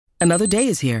Another day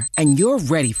is here, and you're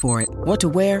ready for it. What to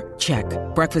wear? Check.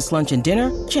 Breakfast, lunch, and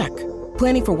dinner? Check.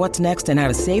 Planning for what's next and how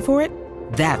to save for it?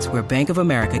 That's where Bank of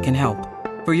America can help.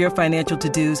 For your financial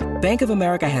to-dos, Bank of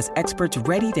America has experts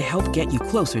ready to help get you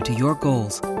closer to your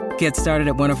goals. Get started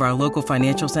at one of our local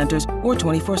financial centers or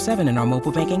 24/7 in our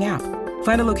mobile banking app.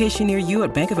 Find a location near you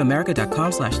at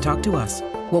bankofamerica.com/talktous.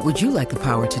 What would you like the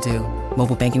power to do?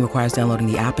 Mobile banking requires downloading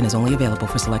the app and is only available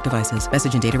for select devices.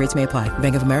 Message and data rates may apply.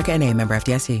 Bank of America N.A., member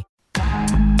FDIC.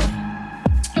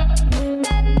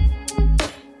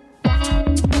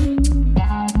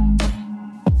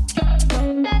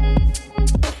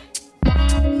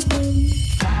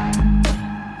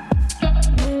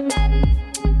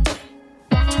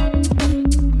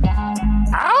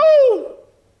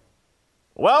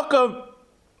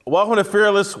 Welcome to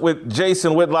Fearless with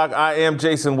Jason Whitlock. I am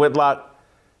Jason Whitlock.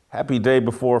 Happy day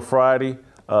before Friday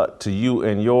to you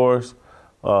and yours.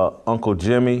 Uncle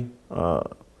Jimmy,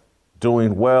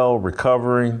 doing well,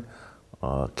 recovering.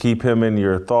 Keep him in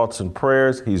your thoughts and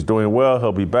prayers. He's doing well.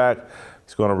 He'll be back.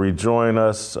 He's going to rejoin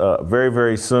us very,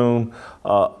 very soon.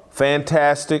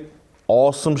 Fantastic,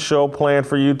 awesome show planned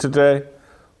for you today.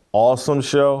 Awesome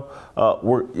show.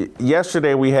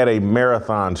 Yesterday we had a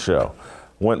marathon show.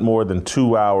 Went more than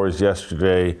 2 hours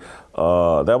yesterday.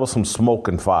 That was some smoke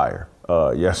and fire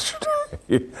yesterday.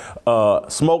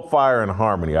 Smoke, fire, and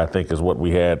harmony, I think, is what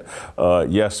we had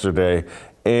yesterday.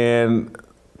 And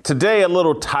today, a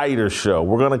little tighter show.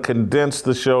 We're going to condense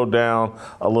the show down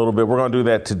a little bit. We're going to do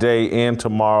that today and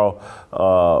tomorrow.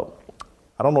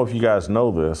 I don't know if you guys know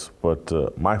this, but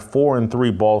my 4-3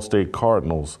 Ball State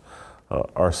Cardinals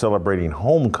are celebrating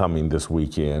homecoming this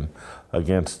weekend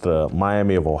against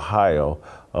Miami of Ohio.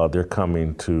 They're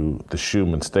coming to the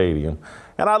Schumann Stadium.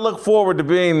 And I look forward to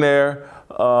being there.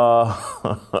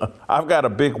 I've got a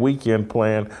big weekend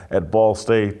planned at Ball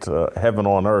State, Heaven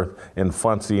on Earth in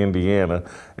Funcy, Indiana.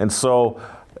 And so,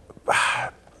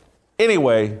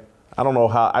 anyway, I don't know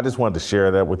how, I just wanted to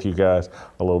share that with you guys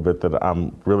a little bit, that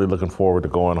I'm really looking forward to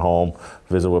going home,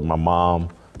 visit with my mom,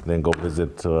 then go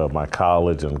visit my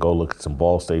college and go look at some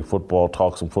Ball State football,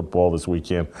 talk some football this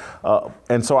weekend.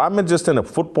 And so I'm just in a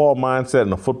football mindset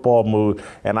and a football mood,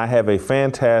 and I have a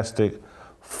fantastic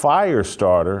fire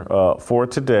starter for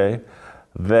today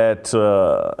that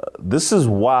this is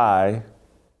why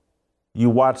you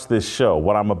watch this show.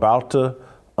 What I'm about to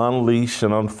unleash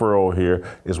and unfurl here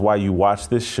is why you watch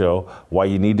this show, why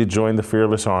you need to join the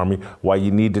Fearless Army, why you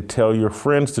need to tell your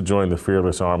friends to join the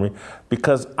Fearless Army,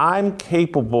 because I'm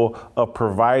capable of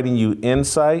providing you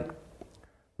insight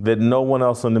that no one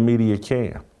else in the media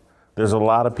can. There's a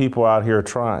lot of people out here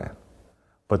trying,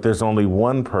 but there's only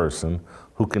one person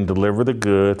who can deliver the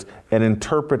goods and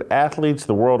interpret athletes,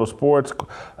 the world of sports,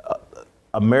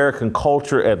 American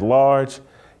culture at large,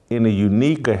 in a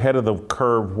unique,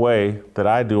 ahead-of-the-curve way that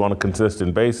I do on a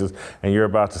consistent basis, and you're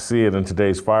about to see it in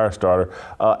today's fire starter.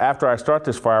 After I start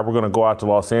this fire, we're going to go out to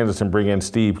Los Angeles and bring in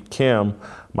Steve Kim,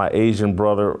 my Asian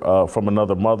brother from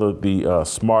another mother, the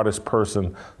smartest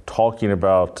person talking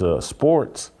about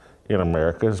sports in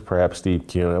America is perhaps Steve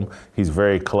Kim. He's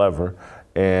very clever,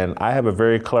 and I have a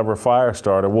very clever fire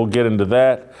starter. We'll get into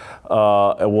that,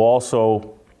 and we'll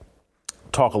also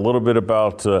talk a little bit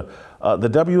about the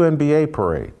WNBA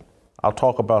parade. I'll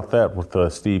talk about that with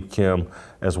Steve Kim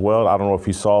as well. I don't know if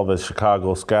you saw the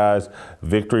Chicago Skies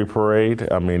victory parade.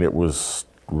 I mean, it was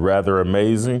rather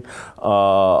amazing.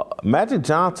 Magic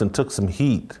Johnson took some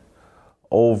heat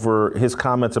over his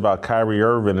comments about Kyrie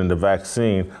Irving and the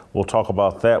vaccine. We'll talk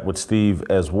about that with Steve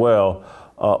as well.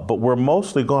 But we're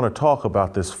mostly going to talk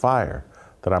about this fire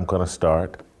that I'm going to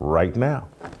start right now.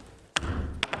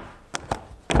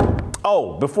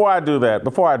 Oh, before I do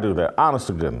that, honest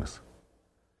to goodness,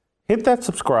 hit that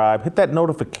subscribe, hit that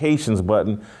notifications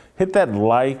button, hit that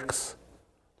likes,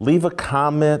 leave a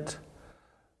comment,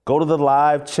 go to the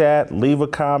live chat, leave a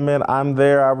comment. I'm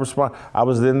there, I respond. I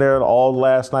was in there all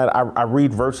last night. I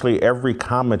read virtually every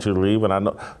comment you leave, and I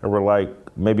know there were like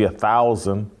maybe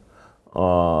 1,000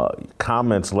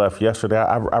 comments left yesterday.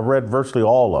 I read virtually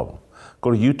all of them.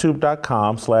 Go to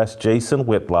youtube.com/Jason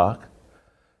Whitlock.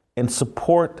 And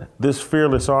support this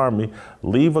Fearless Army.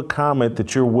 Leave a comment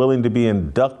that you're willing to be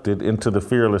inducted into the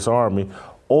Fearless Army,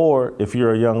 or if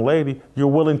you're a young lady, you're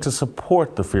willing to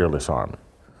support the Fearless Army.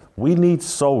 We need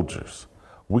soldiers.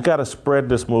 We got to spread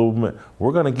this movement.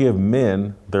 We're going to give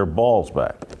men their balls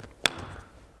back,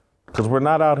 because we're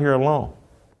not out here alone.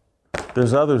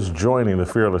 There's others joining the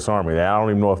Fearless Army. I don't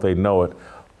even know if they know it.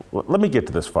 Let me get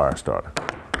to this fire starter.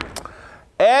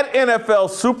 Add NFL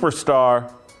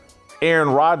superstar Aaron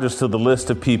Rodgers to the list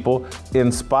of people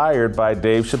inspired by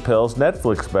Dave Chappelle's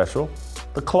Netflix special,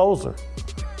 The Closer.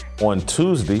 On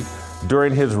Tuesday,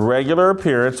 during his regular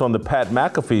appearance on the Pat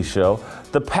McAfee Show,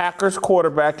 the Packers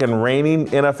quarterback and reigning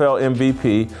NFL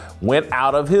MVP went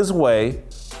out of his way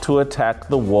to attack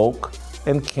the woke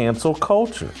and cancel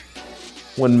culture.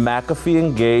 When McAfee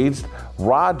engaged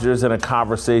Rodgers in a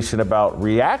conversation about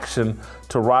reaction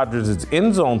to Rodgers'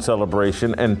 end zone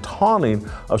celebration and taunting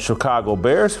of Chicago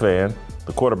Bears fan,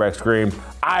 the quarterback screamed,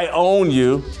 "I own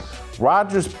you."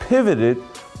 Rodgers pivoted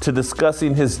to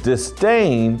discussing his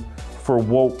disdain for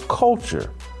woke culture.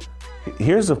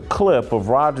 Here's a clip of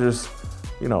Rodgers,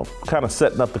 kind of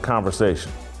setting up the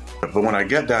conversation. But when I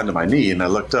got down to my knee and I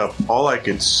looked up, all I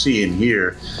could see and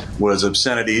hear was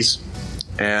obscenities.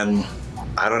 And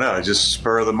I don't know, just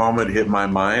spur of the moment hit my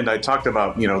mind. I talked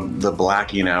about, the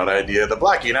blacking out idea. The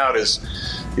blacking out is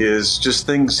just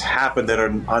things happen that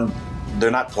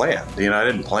they're not planned. I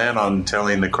didn't plan on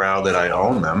telling the crowd that I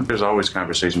own them. There's always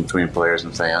conversation between players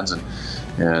and fans,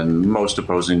 and most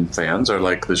opposing fans are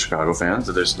like the Chicago fans.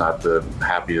 They're just not the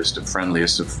happiest and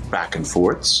friendliest of back and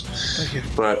forths. Thank you.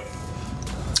 But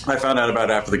I found out about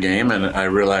it after the game, and I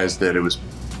realized that it was,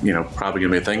 probably going to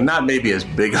be a thing. Not maybe as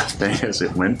big a thing as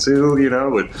it went to,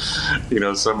 with,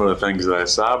 some of the things that I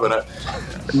saw. But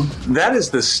that is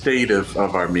the state of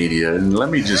our media. And let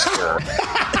me just...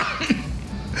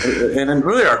 and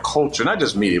really our culture, not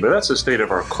just media, but that's the state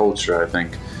of our culture, I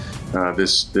think.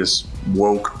 This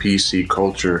woke PC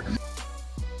culture.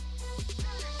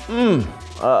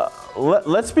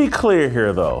 Let's be clear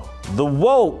here, though. The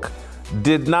woke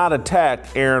did not attack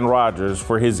Aaron Rodgers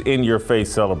for his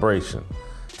in-your-face celebration.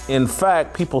 In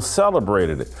fact, people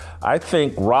celebrated it. I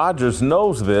think Rodgers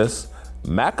knows this.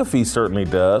 McAfee certainly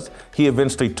does. He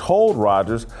eventually told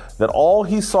Rodgers that all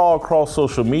he saw across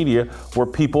social media were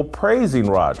people praising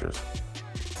Rodgers.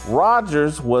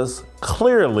 Rodgers was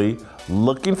clearly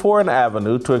looking for an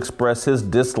avenue to express his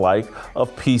dislike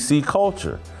of PC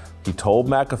culture. He told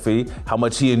McAfee how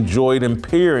much he enjoyed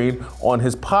appearing on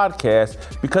his podcast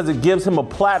because it gives him a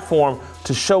platform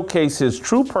to showcase his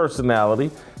true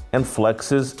personality and flex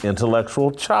his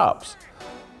intellectual chops.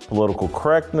 Political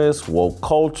correctness, woke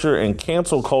culture, and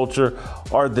cancel culture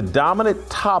are the dominant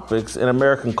topics in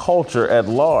American culture at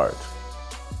large.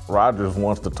 Rodgers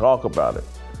wants to talk about it.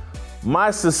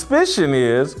 My suspicion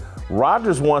is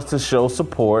Rodgers wants to show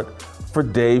support for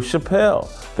Dave Chappelle,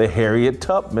 the Harriet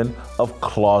Tubman of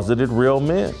closeted real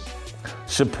men.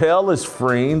 Chappelle is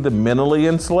freeing the mentally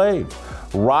enslaved.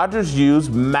 Rodgers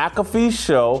used McAfee's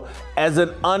show as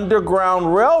an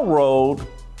underground railroad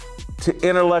to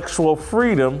intellectual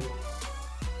freedom.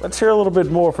 Let's hear a little bit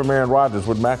more from Aaron Rodgers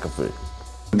with McAfee.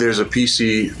 There's a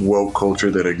PC woke culture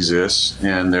that exists,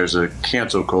 and there's a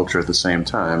cancel culture at the same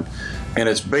time. And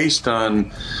it's based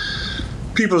on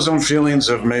people's own feelings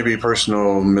of maybe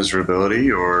personal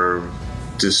miserability or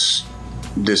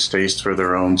distaste for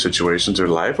their own situations or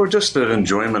life, or just an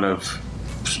enjoyment of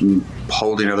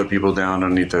holding other people down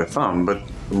underneath their thumb. But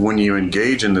when you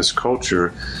engage in this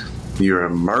culture, you're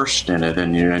immersed in it,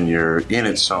 and you're in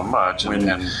it so much.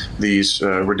 And these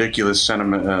ridiculous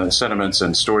sentiments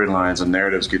and storylines and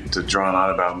narratives get drawn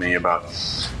on about me. About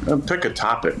pick a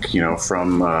topic,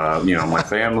 from my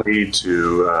family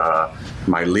to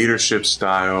my leadership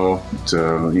style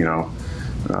to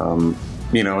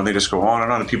and they just go on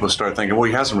and on, and people start thinking, well,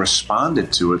 he hasn't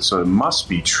responded to it, so it must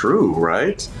be true,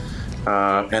 right?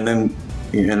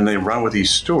 And they run with these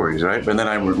stories, right? But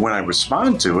then when I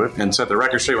respond to it and set the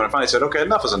record straight, when I finally said, okay,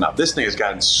 enough is enough. This thing has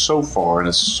gotten so far and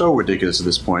it's so ridiculous at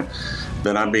this point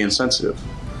that I'm being sensitive.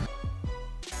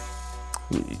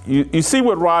 You see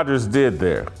what Rodgers did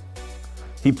there?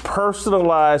 He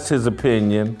personalized his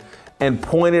opinion and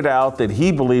pointed out that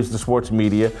he believes the sports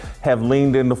media have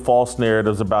leaned into false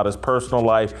narratives about his personal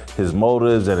life, his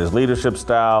motives, and his leadership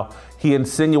style. He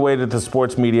insinuated the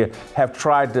sports media have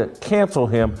tried to cancel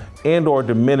him and or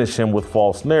diminish him with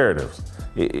false narratives.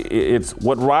 It's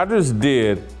what Rodgers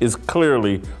did is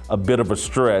clearly a bit of a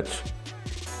stretch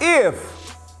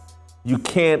if you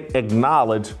can't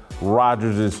acknowledge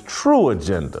Rodgers' true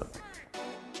agenda.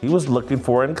 He was looking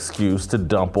for an excuse to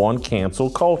dump on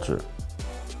cancel culture.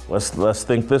 Let's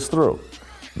think this through.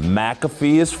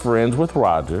 McAfee is friends with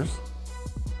Rodgers.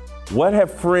 What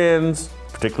have friends,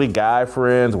 particularly guy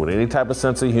friends with any type of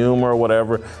sense of humor or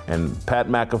whatever, and Pat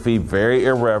McAfee, very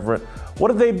irreverent, what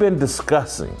have they been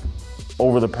discussing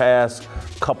over the past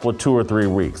couple of 2 or 3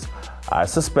 weeks? I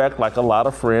suspect, like a lot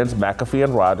of friends, McAfee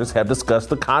and Rodgers have discussed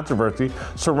the controversy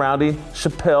surrounding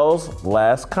Chappelle's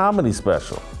last comedy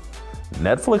special.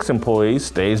 Netflix employees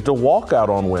staged a walkout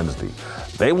on Wednesday.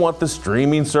 They want the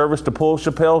streaming service to pull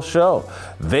Chappelle's show.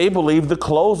 They believe the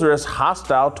closer is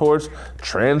hostile towards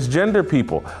transgender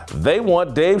people. They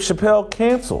want Dave Chappelle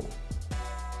canceled.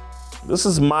 This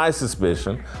is my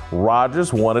suspicion.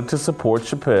 Rodgers wanted to support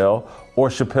Chappelle or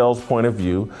Chappelle's point of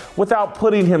view without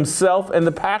putting himself and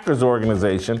the Packers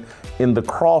organization in the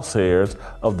crosshairs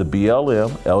of the BLM,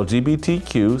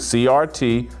 LGBTQ,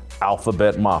 CRT,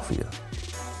 alphabet mafia.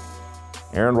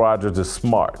 Aaron Rodgers is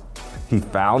smart. He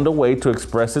found a way to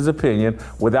express his opinion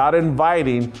without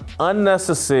inviting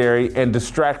unnecessary and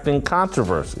distracting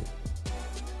controversy.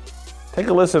 Take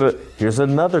a listen. Here's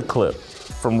another clip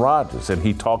from Rodgers, and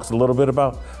he talks a little bit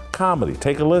about comedy.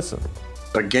 Take a listen.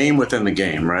 A game within the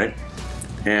game, right?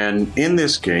 And in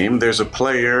this game, there's a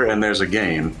player and there's a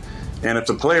game. And if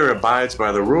the player abides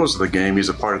by the rules of the game, he's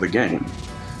a part of the game.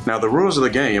 Now, the rules of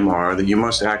the game are that you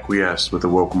must acquiesce with the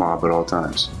woke mob at all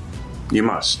times. You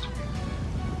must.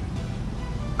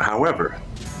 However,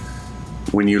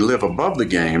 when you live above the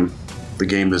game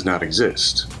does not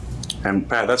exist. And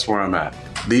Pat, that's where I'm at.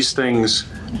 These things,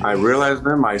 I realize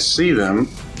them, I see them,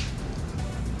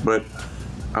 but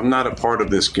I'm not a part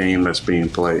of this game that's being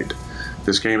played.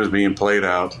 This game is being played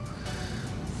out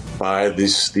by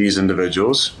these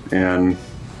individuals, and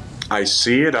I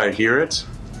see it, I hear it,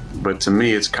 but to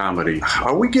me, it's comedy.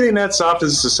 Are we getting that soft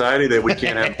as a society that we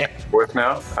can't have worth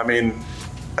now? I mean,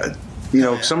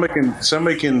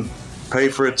 somebody can pay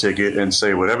for a ticket and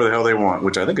say whatever the hell they want,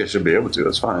 which I think they should be able to.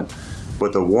 That's fine.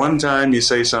 But the one time you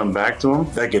say something back to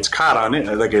them, that gets caught on it,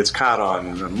 that gets caught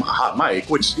on hot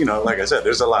mic, which, like I said,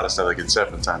 there's a lot of stuff that gets said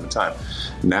from time to time.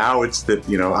 Now it's that,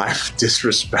 I've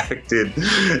disrespected,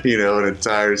 an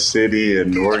entire city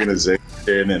and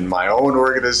organization and my own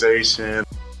organization.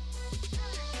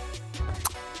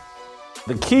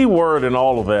 The key word in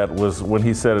all of that was when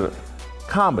he said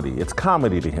comedy. It's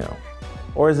comedy to him.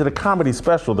 Or is it a comedy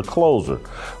special, The Closer?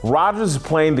 Rodgers is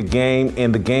playing the game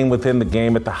and the game within the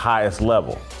game at the highest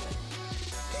level.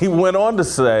 He went on to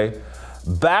say,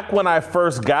 back when I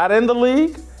first got in the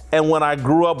league and when I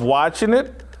grew up watching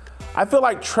it, I feel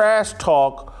like trash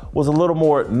talk was a little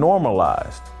more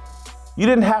normalized. You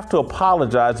didn't have to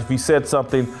apologize if you said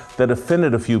something that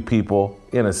offended a few people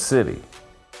in a city.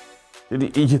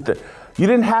 You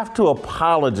didn't have to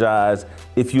apologize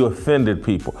if you offended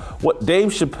people. What Dave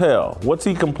Chappelle, what's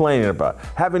he complaining about?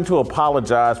 Having to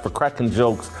apologize for cracking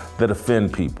jokes that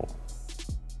offend people.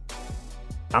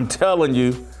 I'm telling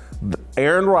you,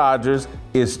 Aaron Rodgers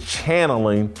is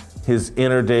channeling his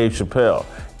inner Dave Chappelle.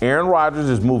 Aaron Rodgers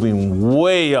is moving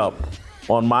way up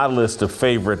on my list of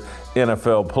favorite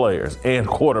NFL players and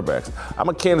quarterbacks. I'm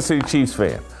a Kansas City Chiefs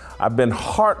fan. I've been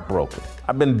heartbroken.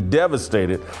 I've been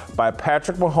devastated by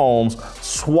Patrick Mahomes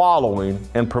swallowing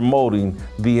and promoting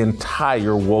the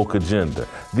entire woke agenda.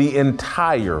 The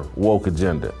entire woke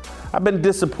agenda. I've been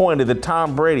disappointed that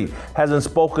Tom Brady hasn't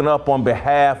spoken up on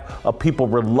behalf of people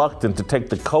reluctant to take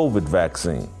the COVID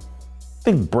vaccine. I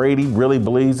think Brady really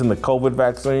believes in the COVID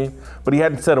vaccine, but he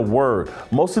hadn't said a word.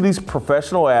 Most of these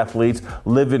professional athletes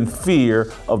live in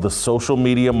fear of the social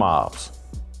media mobs.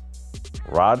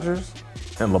 Rodgers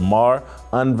and Lamar,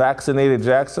 unvaccinated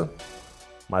Jackson,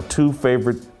 my two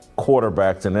favorite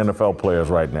quarterbacks and NFL players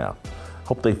right now.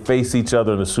 Hope they face each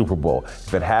other in the Super Bowl.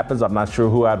 If it happens, I'm not sure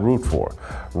who I'd root for.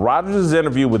 Rodgers'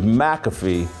 interview with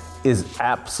McAfee is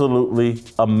absolutely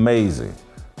amazing.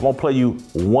 I'm gonna play you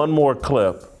one more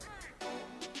clip,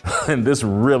 and this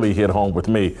really hit home with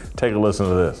me. Take a listen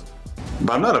to this.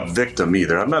 But I'm not a victim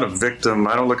either. I'm not a victim.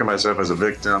 I don't look at myself as a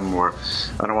victim, or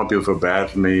I don't want people to feel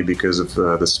bad for me because of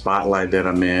the spotlight that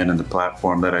I'm in and the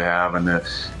platform that I have and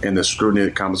the scrutiny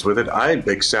that comes with it. I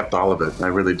accept all of it. I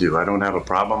really do. I don't have a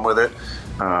problem with it.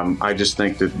 I just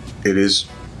think that it is,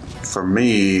 for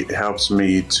me, it helps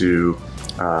me to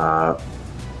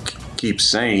keep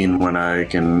sane when I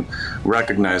can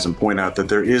recognize and point out that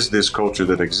there is this culture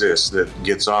that exists that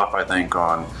gets off, I think,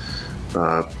 on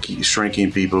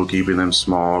shrinking people, keeping them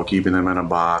small, keeping them in a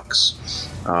box,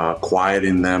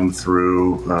 quieting them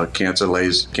through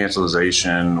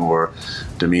cancellation or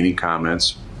demeaning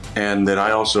comments, and that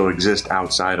I also exist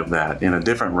outside of that in a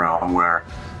different realm where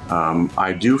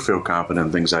I do feel confident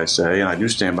in things I say, and I do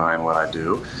stand behind what I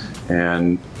do,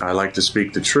 and I like to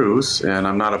speak the truth, and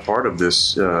I'm not a part of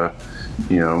this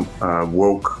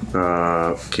woke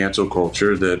cancel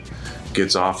culture that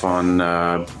gets off on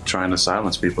trying to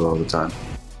silence people all the time.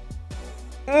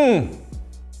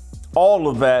 All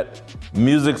of that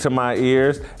music to my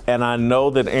ears, and I know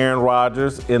that Aaron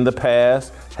Rodgers in the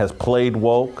past has played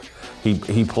woke,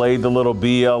 He played the little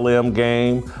BLM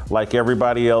game like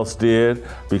everybody else did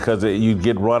because you'd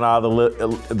get run out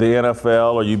of the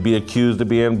NFL or you'd be accused of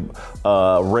being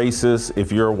racist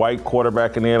if you're a white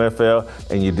quarterback in the NFL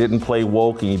and you didn't play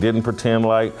woke and you didn't pretend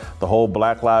like the whole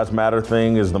Black Lives Matter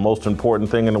thing is the most important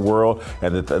thing in the world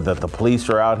and that the police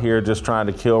are out here just trying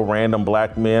to kill random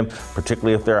black men,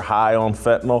 particularly if they're high on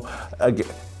fentanyl. Again,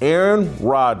 Aaron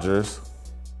Rodgers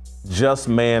just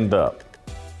manned up.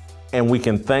 And we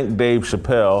can thank Dave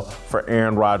Chappelle for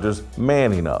Aaron Rodgers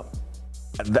manning up.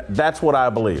 That's what I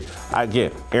believe.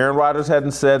 Again, Aaron Rodgers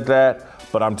hadn't said that,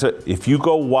 but if you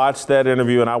go watch that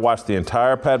interview, and I watched the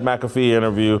entire Pat McAfee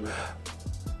interview,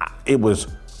 it was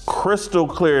crystal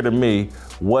clear to me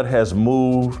what has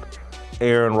moved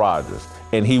Aaron Rodgers.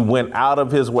 And he went out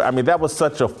of his way. I mean, that was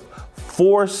such a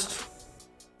forced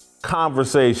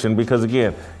conversation because,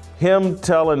 again, him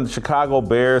telling Chicago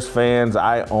Bears fans,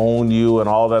 I own you and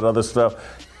all that other stuff,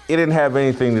 it didn't have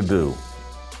anything to do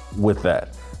with that.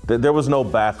 There was no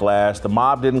backlash. The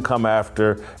mob didn't come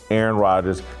after Aaron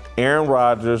Rodgers. Aaron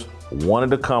Rodgers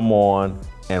wanted to come on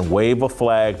and wave a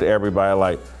flag to everybody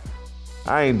like,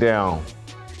 I ain't down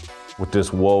with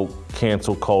this woke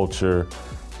cancel culture.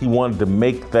 He wanted to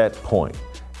make that point.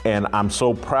 And I'm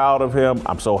so proud of him.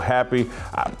 I'm so happy.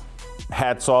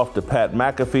 Hats off to Pat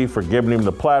McAfee for giving him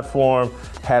the platform.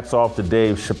 Hats off to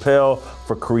Dave Chappelle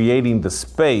for creating the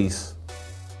space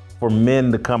for men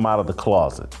to come out of the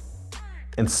closet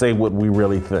and say what we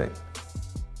really think.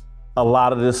 A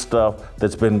lot of this stuff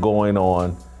that's been going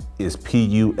on is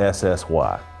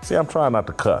P-U-S-S-Y. See, I'm trying not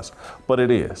to cuss, but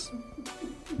it is.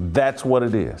 That's what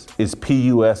it is. It's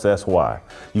P-U-S-S-Y.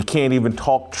 You can't even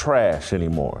talk trash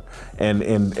anymore. And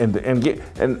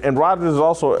Rodgers is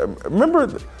also,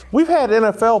 remember, we've had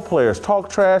NFL players talk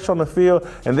trash on the field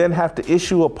and then have to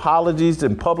issue apologies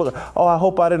in public. Oh, I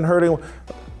hope I didn't hurt anyone.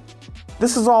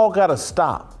 This has all got to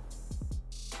stop.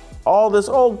 All this,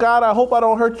 oh God, I hope I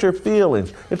don't hurt your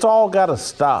feelings. It's all got to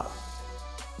stop.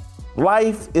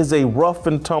 Life is a rough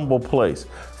and tumble place.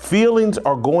 Feelings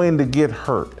are going to get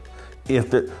hurt.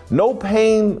 No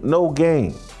pain, no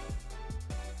gain.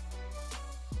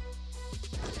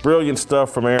 Brilliant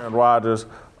stuff from Aaron Rodgers.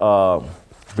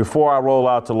 Before I roll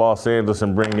out to Los Angeles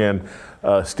and bring in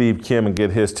Steve Kim and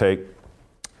get his take,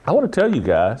 I want to tell you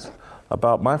guys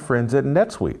about my friends at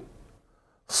NetSuite.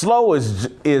 Slow is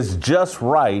just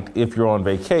right if you're on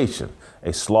vacation.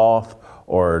 A sloth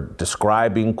or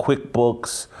describing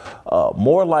QuickBooks,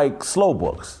 more like slow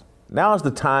books. Now is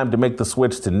the time to make the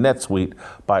switch to NetSuite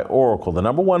by Oracle, the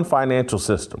 #1 financial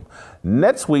system.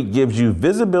 NetSuite gives you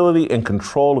visibility and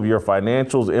control of your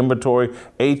financials, inventory,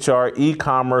 HR,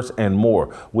 e-commerce, and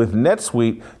more. With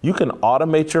NetSuite, you can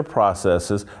automate your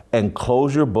processes and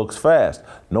close your books fast,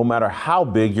 no matter how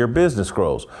big your business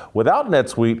grows. Without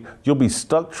NetSuite, you'll be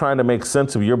stuck trying to make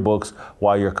sense of your books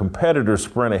while your competitors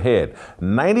sprint ahead.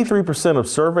 93% of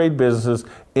surveyed businesses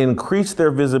increase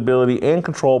their visibility and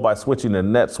control by switching to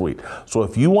NetSuite. So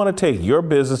if you want to take your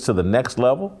business to the next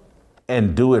level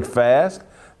and do it fast,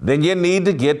 then you need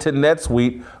to get to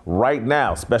NetSuite right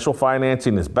now. Special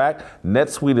financing is back.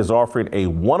 NetSuite is offering a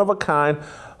one-of-a-kind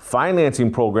financing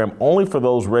program only for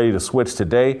those ready to switch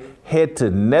today. Head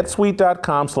to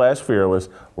netsuite.com/fearless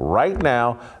right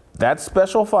now. That's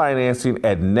special financing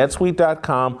at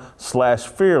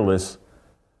netsuite.com/fearless.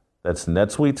 That's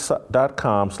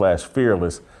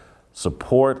netsuite.com/fearless.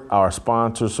 Support our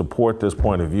sponsors, support this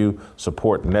point of view,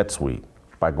 support NetSuite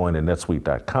by going to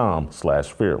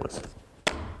netsuite.com/fearless.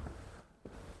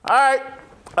 All right,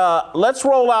 let's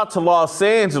roll out to Los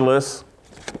Angeles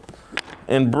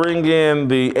and bring in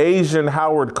the Asian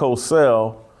Howard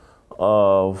Cosell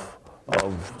of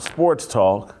Sports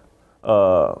Talk.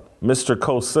 Mr.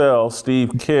 Cosell,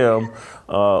 Steve Kim,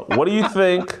 what do you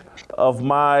think of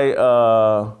my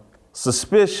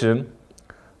suspicion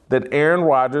that Aaron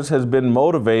Rodgers has been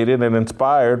motivated and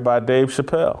inspired by Dave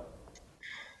Chappelle?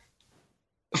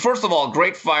 First of all,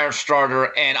 great fire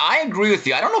starter, and I agree with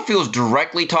you. I don't know if he was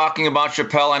directly talking about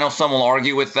Chappelle. I know some will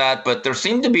argue with that, but there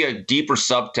seemed to be a deeper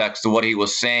subtext to what he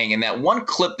was saying. And that one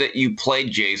clip that you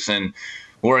played, Jason,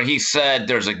 where he said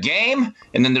there's a game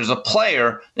and then there's a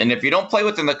player, and if you don't play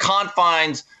within the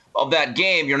confines of that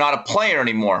game, you're not a player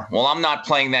anymore. Well, I'm not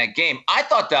playing that game. I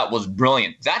thought that was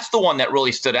brilliant. That's the one that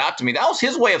really stood out to me. That was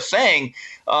his way of saying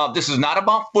this is not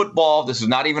about football. This is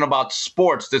not even about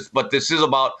sports, but this is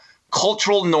about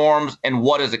cultural norms and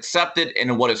what is accepted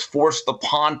and what is forced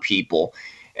upon people.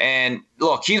 And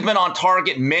look, he's been on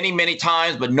target many, many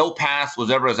times, but no pass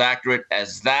was ever as accurate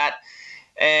as that.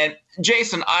 And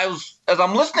Jason, as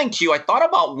I'm listening to you, I thought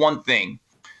about one thing.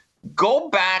 Go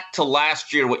back to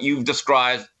last year, what you've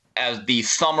described as the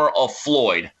summer of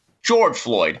Floyd. George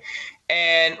Floyd.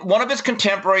 And one of his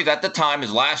contemporaries at the time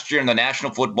is last year in the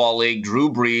National Football League, Drew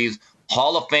Brees,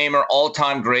 Hall of Famer,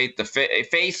 all-time great, the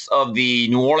face of the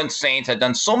New Orleans Saints, had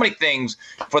done so many things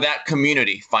for that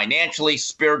community, financially,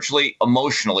 spiritually,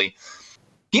 emotionally.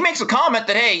 He makes a comment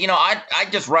that, hey,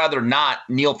 I'd just rather not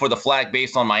kneel for the flag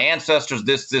based on my ancestors,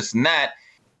 this, and that.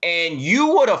 And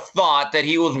you would have thought that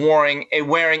he was wearing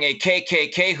a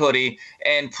KKK hoodie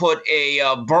and put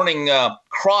a burning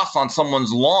cross on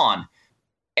someone's lawn.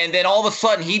 And then all of a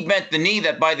sudden he bent the knee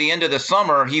that by the end of the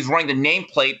summer, he's wearing the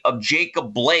nameplate of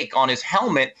Jacob Blake on his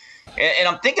helmet. And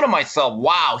I'm thinking to myself,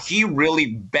 wow, he really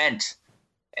bent.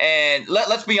 And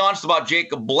let's be honest about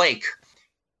Jacob Blake.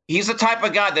 He's the type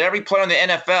of guy that every player in the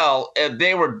NFL, if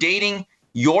they were dating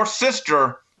your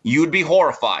sister, you'd be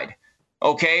horrified.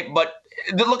 Okay, but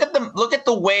look at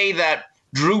the way that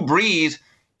Drew Brees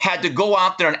had to go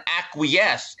out there and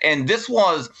acquiesce. And this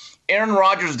was Aaron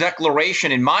Rodgers'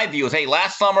 declaration, in my view, is, hey,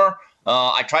 last summer,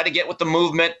 I tried to get with the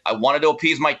movement. I wanted to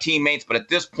appease my teammates, but at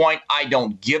this point, I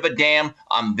don't give a damn.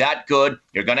 I'm that good.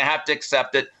 You're going to have to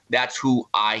accept it. That's who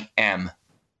I am.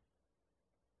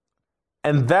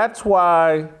 And that's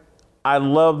why I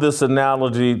love this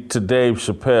analogy to Dave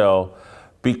Chappelle,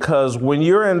 because when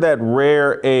you're in that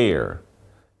rare air,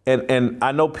 and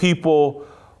I know people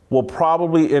will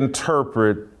probably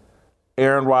interpret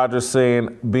Aaron Rodgers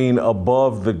saying being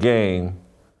above the game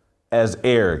as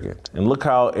arrogant. And look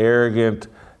how arrogant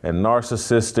and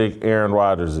narcissistic Aaron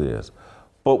Rodgers is.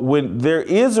 But when there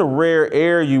is a rare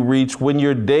air you reach when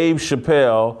you're Dave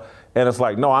Chappelle, and it's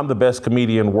like, no, I'm the best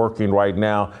comedian working right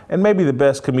now, and maybe the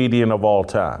best comedian of all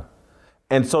time.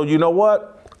 And so you know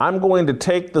what? I'm going to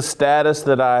take the status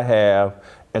that I have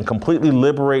and completely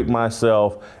liberate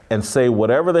myself and say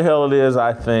whatever the hell it is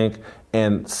I think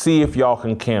and see if y'all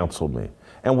can cancel me.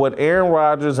 And what Aaron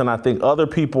Rodgers and I think other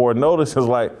people are noticing is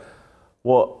like,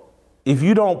 well, if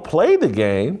you don't play the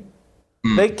game,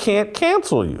 they can't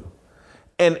cancel you.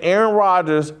 And Aaron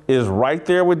Rodgers is right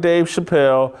there with Dave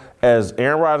Chappelle, as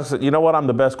Aaron Rodgers said, you know what, I'm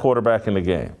the best quarterback in the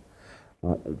game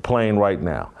playing right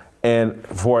now. And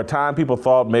for a time, people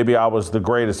thought maybe I was the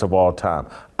greatest of all time.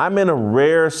 I'm in a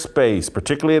rare space,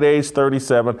 particularly at age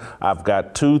 37. I've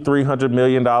got $200-300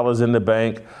 million in the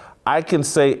bank. I can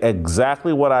say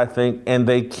exactly what I think, and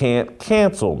they can't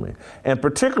cancel me. And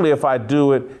particularly if I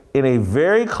do it in a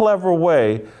very clever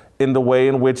way, in the way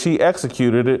in which he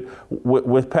executed it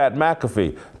with Pat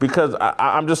McAfee. Because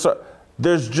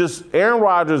Aaron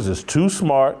Rodgers is too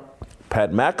smart,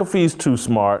 Pat McAfee's too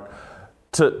smart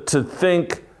to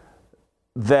think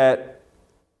that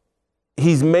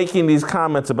he's making these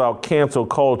comments about cancel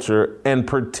culture and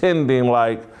pretending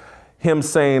like him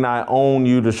saying, I own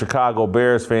you to Chicago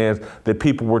Bears fans, that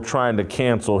people were trying to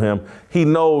cancel him. He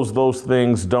knows those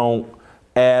things don't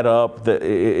add up, that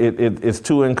it's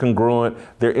too incongruent,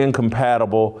 they're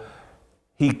incompatible.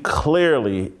 He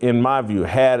clearly, in my view,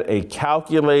 had a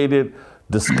calculated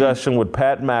discussion with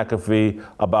Pat McAfee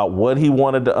about what he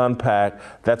wanted to unpack.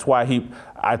 That's why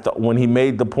I thought when he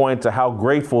made the point to how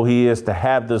grateful he is to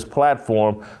have this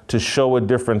platform to show a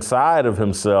different side of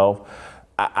himself,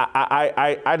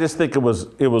 I just think it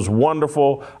was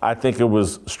wonderful. I think it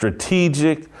was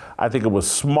strategic. I think it was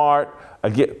smart.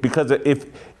 Again, because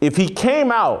if he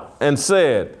came out and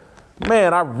said,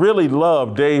 man, I really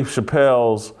love Dave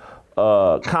Chappelle's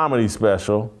comedy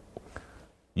special,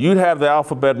 you'd have the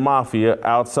Alphabet Mafia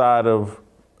outside of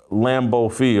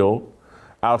Lambeau Field,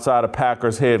 outside of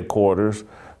Packers headquarters,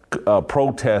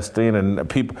 protesting, and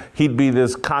people. He'd be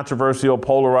this controversial,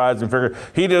 polarizing figure.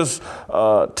 He just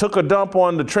took a dump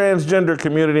on the transgender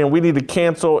community, and we need to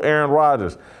cancel Aaron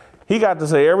Rodgers. He got to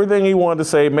say everything he wanted to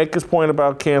say, make his point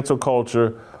about cancel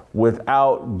culture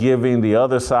without giving the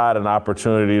other side an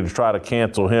opportunity to try to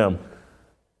cancel him.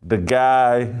 The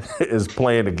guy is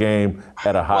playing the game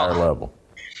at a higher level.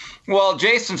 Well,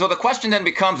 Jason, so the question then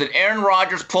becomes, did Aaron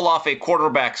Rodgers pull off a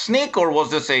quarterback sneak, or was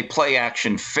this a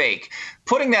play-action fake?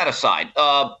 Putting that aside,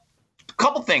 a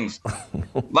couple things.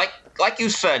 Like you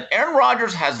said, Aaron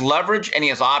Rodgers has leverage and he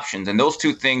has options, and those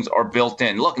two things are built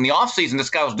in. Look, in the offseason, this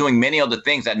guy was doing many other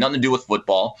things that had nothing to do with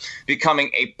football,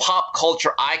 becoming a pop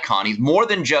culture icon. He's more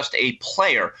than just a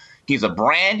player. He's a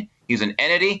brand. He's an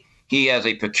entity. He has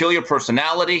a peculiar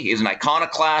personality. He's an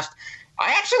iconoclast.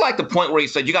 I actually like the point where he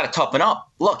said, you got to toughen up.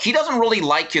 Look, he doesn't really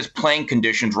like his playing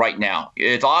conditions right now.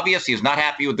 It's obvious he's not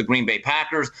happy with the Green Bay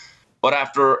Packers, but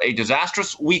after a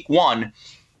disastrous week one,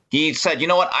 he said, you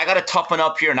know what, I got to toughen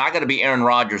up here, and I got to be Aaron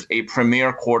Rodgers, a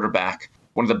premier quarterback,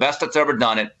 one of the best that's ever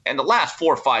done it. And the last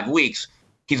 4 or 5 weeks,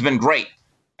 he's been great.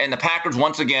 And the Packers,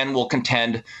 once again, will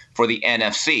contend for the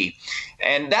NFC.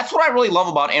 And that's what I really love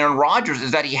about Aaron Rodgers,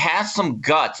 is that he has some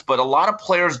guts, but a lot of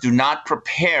players do not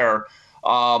prepare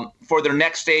for their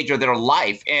next stage of their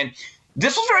life. And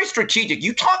this was very strategic.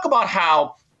 You talk about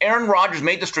how Aaron Rodgers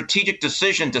made the strategic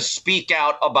decision to speak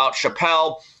out about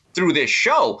Chappelle through this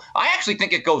show. I actually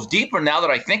think it goes deeper now that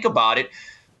I think about it,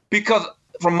 because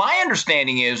from my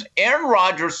understanding is Aaron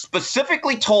Rodgers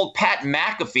specifically told Pat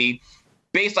McAfee,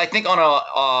 based, I think, on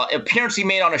a appearance he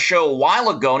made on a show a while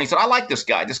ago, and he said, I like this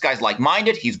guy. This guy's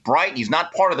like-minded. He's bright. He's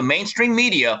not part of the mainstream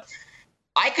media.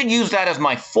 I could use that as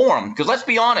my forum, because let's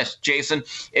be honest, Jason,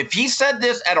 if he said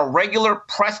this at a regular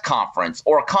press conference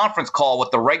or a conference call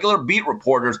with the regular beat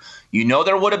reporters,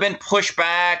 there would have been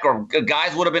pushback, or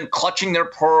guys would have been clutching their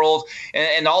pearls,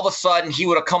 and all of a sudden he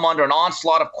would have come under an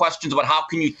onslaught of questions about how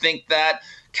can you think that?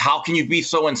 How can you be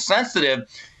so insensitive?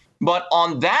 But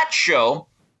on that show,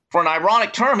 for an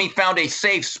ironic term, he found a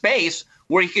safe space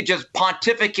where he could just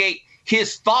pontificate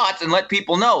his thoughts and let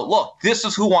people know, look, this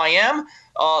is who I am.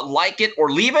 Like it or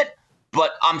leave it,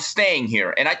 but I'm staying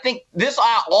here. And I think this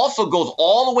also goes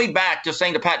all the way back to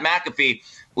saying to Pat McAfee,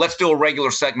 let's do a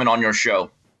regular segment on your show.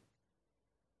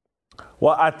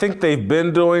 Well, I think they've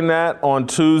been doing that on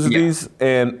Tuesdays.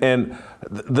 Yeah. And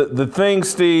the thing,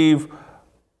 Steve,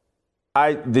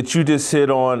 that you just hit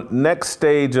on, next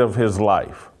stage of his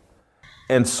life.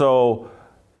 And so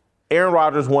Aaron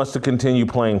Rodgers wants to continue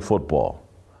playing football.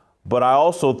 But I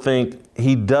also think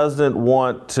he doesn't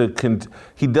want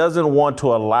to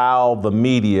allow the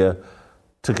media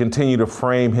to continue to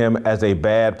frame him as a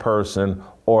bad person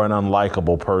or an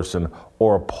unlikable person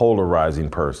or a polarizing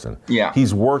person. Yeah.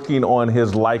 He's working on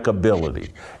his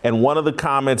likability. And one of the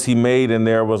comments he made in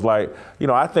there was like,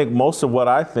 I think most of what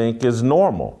I think is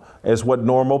normal, is what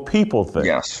normal people think.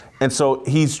 Yes. And so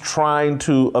he's trying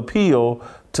to appeal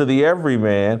to the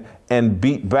everyman and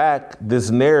beat back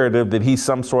this narrative that he's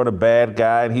some sort of bad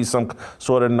guy and he's some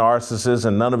sort of narcissist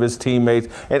and none of his teammates.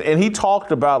 And he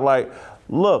talked about, like,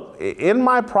 look, in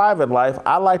my private life,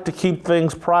 I like to keep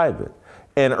things private.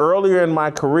 And earlier in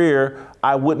my career,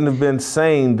 I wouldn't have been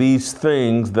saying these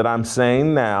things that I'm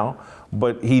saying now.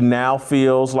 But he now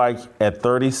feels like at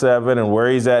 37 and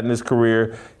where he's at in his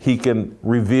career, he can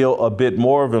reveal a bit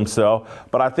more of himself.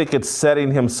 But I think it's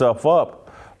setting himself up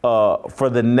for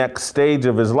the next stage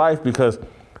of his life, because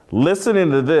listening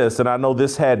to this, and I know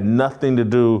this had nothing to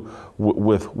do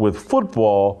with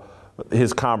football,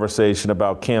 his conversation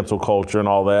about cancel culture and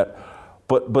all that,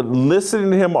 but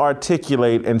listening to him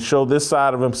articulate and show this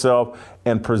side of himself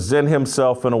and present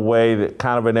himself in a way that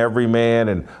kind of an everyman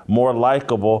and more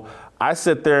likable, I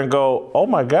sit there and go, oh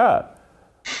my God,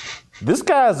 this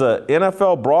guy's an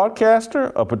NFL broadcaster,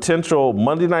 a potential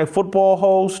Monday Night Football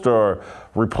host, or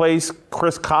replace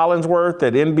Chris Collinsworth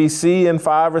at NBC in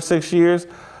 5 or 6 years.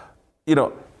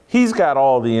 He's got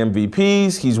all the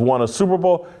MVPs. He's won a Super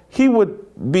Bowl. He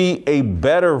would be a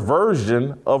better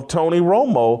version of Tony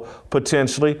Romo,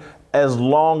 potentially, as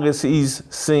long as he's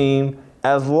seen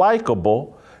as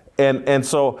likable. And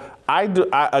so I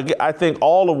think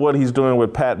all of what he's doing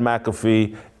with Pat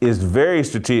McAfee is very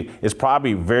strategic. It's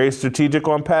probably very strategic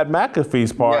on Pat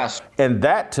McAfee's part. Yes. And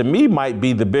that, to me, might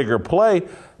be the bigger play.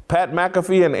 Pat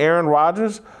McAfee and Aaron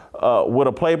Rodgers with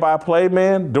a play-by-play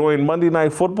man doing Monday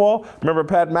Night Football. Remember,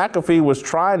 Pat McAfee was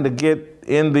trying to get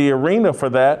in the arena for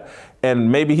that,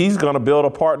 and maybe he's going to build a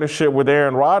partnership with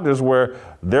Aaron Rodgers where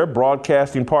they're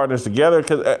broadcasting partners together.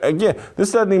 Because, again,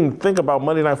 this doesn't even think about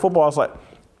Monday Night Football. It's like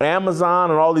Amazon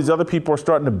and all these other people are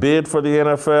starting to bid for the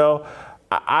NFL.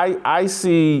 I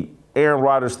see Aaron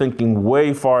Rodgers thinking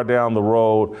way far down the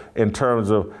road in terms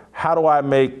of how do I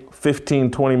make $15,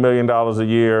 $20 million a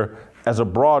year as a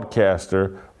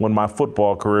broadcaster when my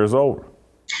football career is over.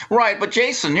 Right, but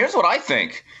Jason, here's what I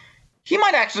think. He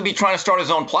might actually be trying to start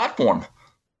his own platform.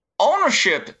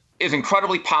 Ownership is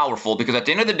incredibly powerful because at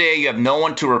the end of the day, you have no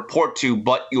one to report to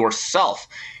but yourself.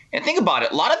 And think about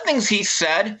it. A lot of things he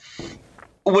said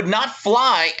would not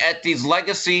fly at these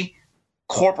legacy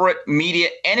corporate media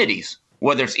entities,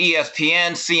 whether it's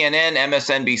ESPN, CNN,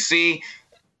 MSNBC.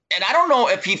 And I don't know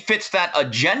if he fits that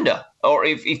agenda or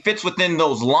if he fits within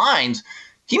those lines.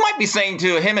 He might be saying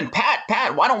to him and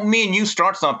Pat, why don't me and you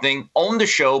start something, own the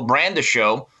show, brand the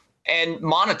show, and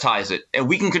monetize it? And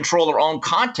we can control our own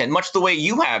content, much the way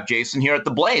you have, Jason, here at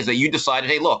The Blaze, that you decided,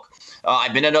 hey, look,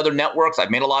 I've been at other networks.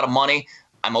 I've made a lot of money.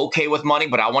 I'm okay with money,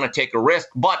 but I want to take a risk.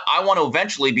 But I want to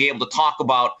eventually be able to talk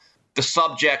about the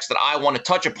subjects that I want to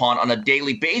touch upon on a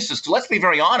daily basis. So let's be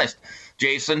very honest,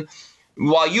 Jason.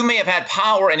 While you may have had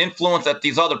power and influence at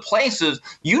these other places,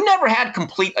 you never had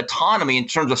complete autonomy in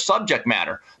terms of subject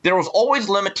matter. There was always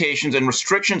limitations and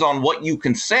restrictions on what you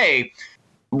can say.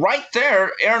 right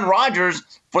there, Aaron Rodgers,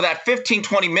 for that 15,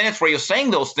 20 minutes where you're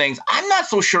saying those things, I'm not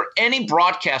so sure any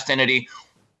broadcast entity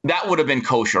that would have been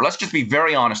kosher. Let's just be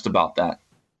very honest about that.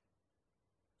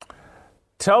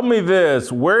 Tell me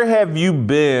this, where have you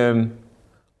been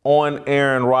on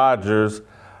Aaron Rodgers?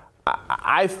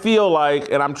 I feel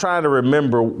like, and I'm trying to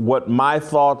remember what my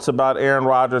thoughts about Aaron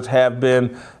Rodgers have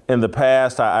been in the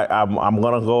past. I'm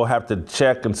going to have to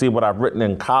check and see what I've written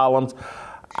in columns.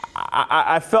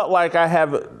 I felt like I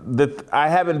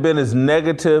haven't been as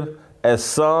negative as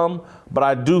some, but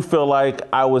I do feel like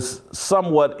I was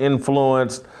somewhat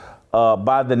influenced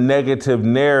by the negative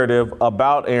narrative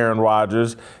about Aaron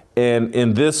Rodgers. And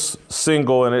in this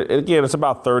single, and again, it's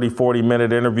about 30,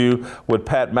 40-minute interview with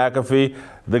Pat McAfee,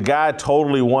 the guy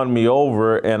totally won me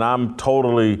over, and I'm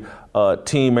totally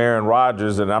team Aaron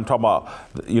Rodgers. And I'm talking about,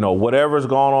 whatever's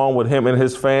going on with him and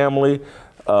his family,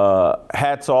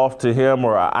 hats off to him,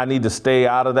 or I need to stay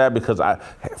out of that because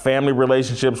family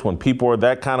relationships, when people are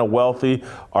that kind of wealthy,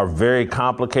 are very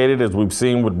complicated, as we've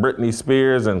seen with Britney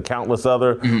Spears and countless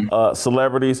other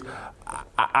celebrities.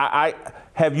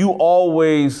 Have you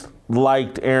always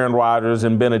liked Aaron Rodgers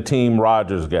and been a Team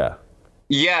Rodgers guy?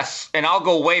 Yes, and I'll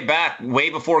go way back, way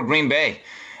before Green Bay.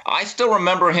 I still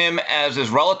remember him as this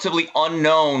relatively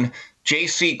unknown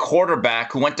JC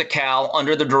quarterback who went to Cal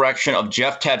under the direction of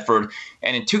Jeff Tedford.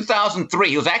 And in 2003,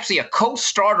 he was actually a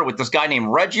co-starter with this guy named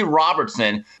Reggie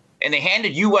Robertson, and they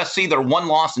handed USC their one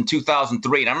loss in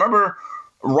 2003. And I remember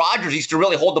Rodgers used to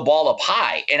really hold the ball up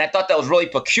high, and I thought that was really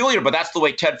peculiar, but that's the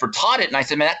way Tedford taught it. And I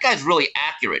said, man, that guy's really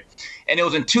accurate. And it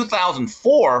was in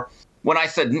 2004 when I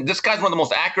said, this guy's one of the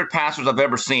most accurate passers I've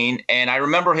ever seen. And I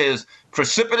remember his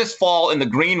precipitous fall in the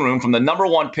green room from the number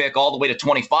 1 pick all the way to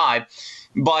 25.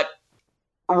 But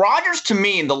Rodgers, to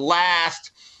me, in the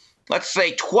last, let's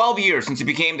say, 12 years since he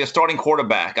became the starting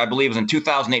quarterback, I believe it was in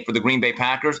 2008 for the Green Bay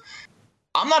Packers,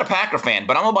 I'm not a Packer fan,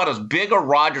 but I'm about as big a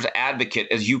Rodgers advocate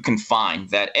as you can find,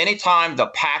 that anytime the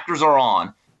Packers are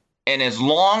on, and as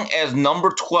long as number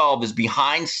 12 is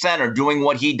behind center doing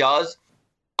what he does,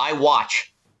 I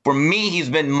watch. For me, he's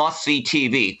been must-see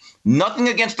TV. Nothing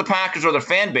against the Packers or their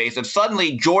fan base. If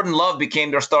suddenly Jordan Love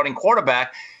became their starting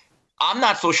quarterback, I'm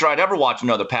not so sure I'd ever watch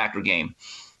another Packer game.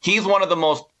 He's one of the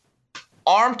most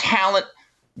arm talent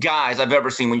guys I've ever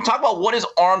seen. When you talk about what is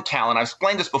arm talent, I've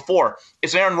explained this before,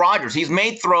 it's Aaron Rodgers. He's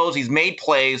made throws, he's made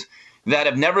plays that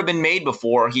have never been made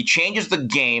before. He changes the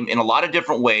game in a lot of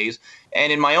different ways.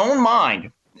 And in my own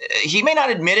mind, he may not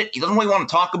admit it, he doesn't really want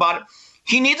to talk about it.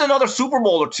 He needs another Super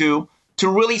Bowl or two to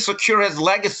really secure his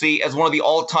legacy as one of the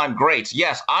all-time greats.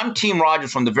 Yes, I'm Team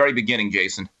Rodgers from the very beginning,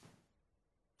 Jason.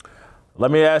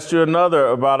 Let me ask you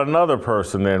about another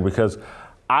person then, because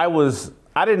I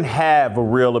didn't have a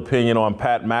real opinion on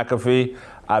Pat McAfee.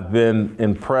 I've been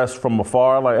impressed from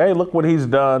afar, like, hey, look what he's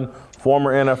done,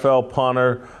 former NFL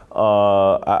punter.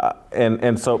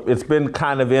 And so it's been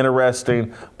kind of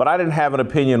interesting, but I didn't have an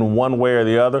opinion one way or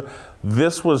the other.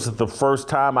 This was the first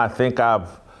time I think I've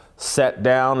sat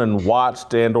down and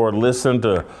watched and or listened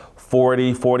to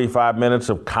 40, 45 minutes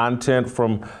of content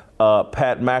from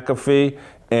Pat McAfee.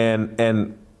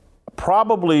 And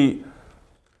probably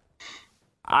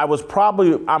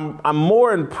I'm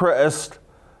more impressed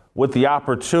with the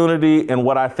opportunity and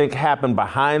what I think happened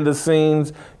behind the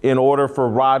scenes in order for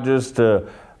Rodgers to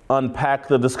unpack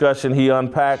the discussion he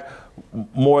unpacked,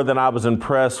 more than I was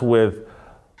impressed with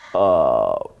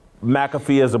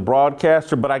McAfee as a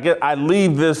broadcaster. But I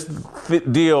leave this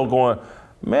deal going,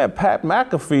 man, Pat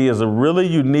McAfee is a really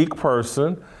unique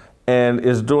person and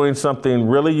is doing something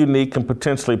really unique and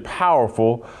potentially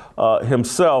powerful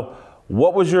himself.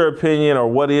 What was your opinion, or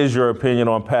what is your opinion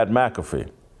on Pat McAfee?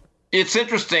 It's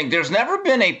interesting. There's never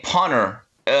been a punter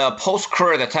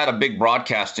post-career that's had a big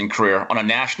broadcasting career on a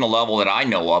national level that I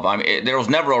know of. I mean, there was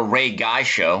never a Ray Guy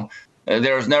show.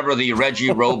 There was never the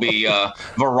Reggie Roby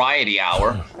variety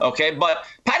hour. Okay, but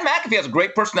Pat McAfee has a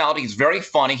great personality. He's very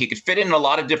funny. He could fit in a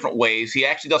lot of different ways. He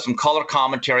actually does some color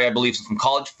commentary, I believe, some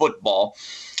college football.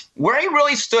 Where he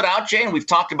really stood out, Jay, and we've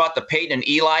talked about the Peyton and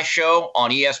Eli show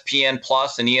on ESPN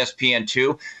Plus and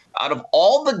ESPN2. Out of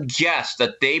all the guests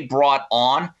that they brought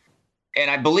on,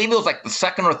 and I believe it was like the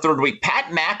second or third week, Pat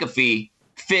McAfee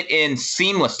fit in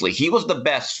seamlessly. He was the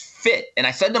best fit. And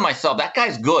I said to myself, that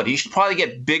guy's good. He should probably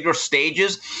get bigger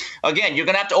stages. Again, you're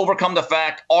going to have to overcome the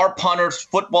fact, are punters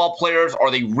football players?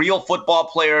 Are they real football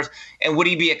players? And would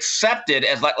he be accepted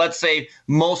as, let's say,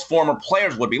 most former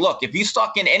players would be? Look, if you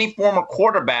stuck in any former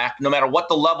quarterback, no matter what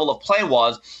the level of play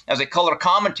was, as a color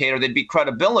commentator, there'd be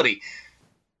credibility.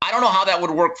 I don't know how that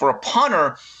would work for a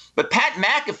punter. But Pat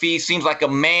McAfee seems like a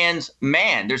man's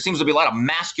man. There seems to be a lot of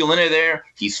masculinity there.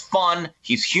 He's fun.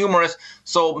 He's humorous.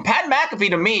 So Pat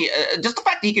McAfee, to me, just the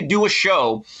fact that he could do a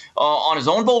show on his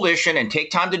own volition and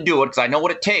take time to do it, because I know what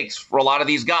it takes for a lot of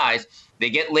these guys. They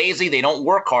get lazy. They don't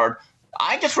work hard.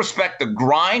 I just respect the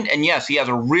grind. And yes, he has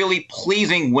a really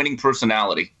pleasing winning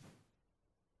personality.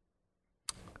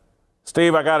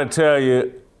 Steve, I got to tell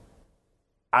you,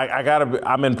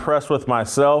 I'm impressed with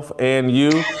myself and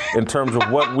you in terms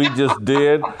of what we just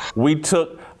did.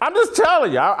 I'm just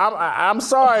telling you, I'm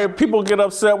sorry if people get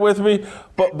upset with me,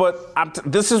 but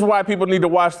this is why people need to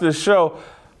watch this show.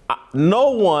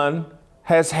 No one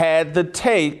has had the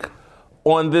take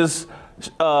on this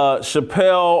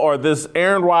Chappelle or this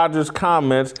Aaron Rodgers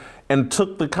comments and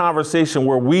took the conversation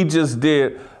where we just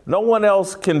did. No one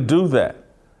else can do that.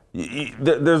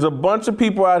 There's a bunch of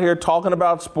people out here talking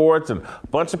about sports and a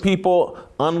bunch of people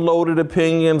unloaded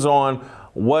opinions on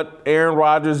what Aaron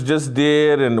Rodgers just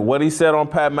did and what he said on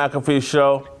Pat McAfee's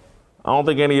show. I don't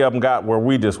think any of them got where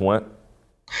we just went.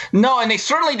 No, and they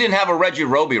certainly didn't have a Reggie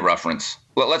Roby reference.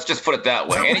 Well, let's just put it that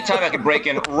way. Anytime I could break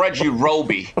in Reggie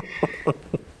Roby,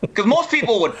 because most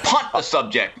people would punt the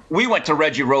subject. We went to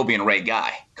Reggie Roby and Ray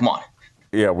Guy. Come on.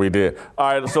 Yeah, we did.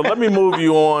 All right, so let me move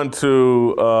you on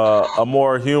to a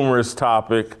more humorous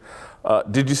topic.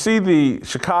 Did you see the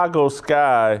Chicago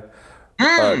Sky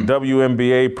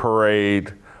WNBA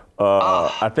parade?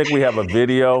 I think we have a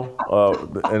video,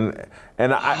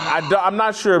 and I'm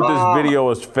not sure if this video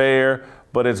is fair,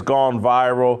 but it's gone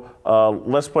viral.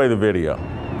 Let's play the video.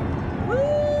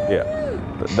 Yeah,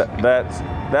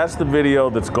 that's the video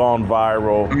that's gone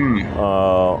viral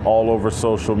all over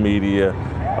social media.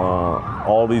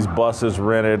 All these buses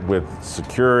rented with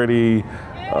security,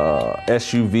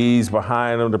 SUVs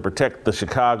behind them to protect the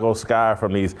Chicago Sky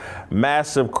from these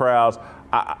massive crowds.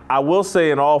 I will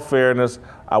say, in all fairness,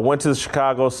 I went to the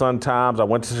Chicago Sun-Times, I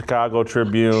went to the Chicago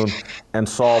Tribune, and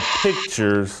saw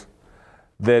pictures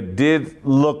that did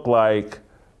look like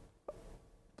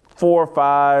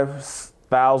 4,000 or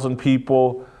 5,000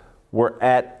 people were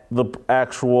at the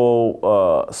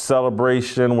actual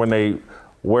celebration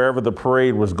wherever the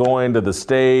parade was going to the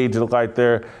stage. It looked like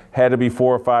there had to be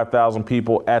 4,000 or 5,000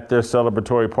 people at their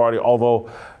celebratory party. Although,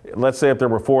 let's say if there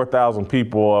were 4,000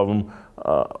 people of them,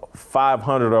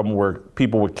 500 of them were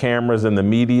people with cameras in the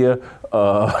media,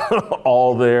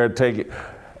 all there taking.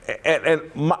 And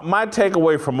my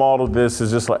takeaway from all of this is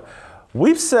just like,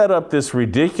 we've set up this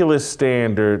ridiculous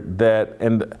standard that,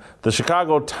 and the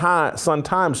Chicago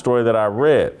Sun-Times story that I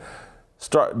read,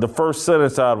 the first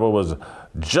sentence out of it was,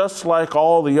 just like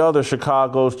all the other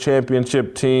Chicago's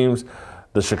championship teams,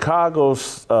 the Chicago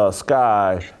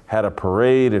Sky had a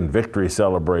parade and victory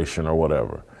celebration or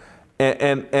whatever.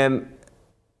 And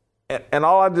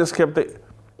all I just kept thinking,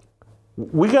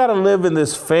 we got to live in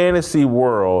this fantasy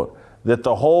world that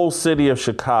the whole city of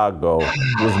Chicago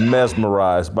was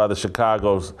mesmerized by the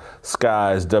Chicago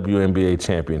Sky's WNBA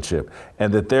championship,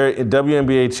 and that their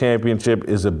WNBA championship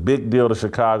is a big deal to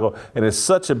Chicago, and it's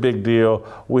such a big deal.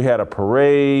 We had a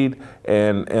parade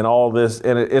and all this,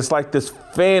 and it's like this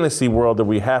fantasy world that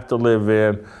we have to live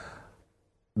in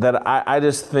that I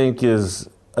just think is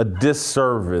a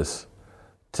disservice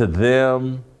to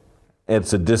them.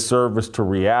 It's a disservice to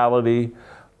reality.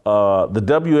 The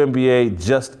WNBA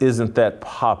just isn't that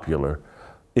popular.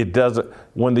 It doesn't.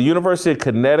 When the University of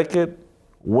Connecticut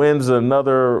wins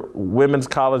another women's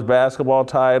college basketball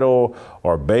title,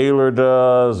 or Baylor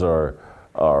does,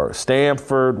 or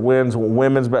Stanford wins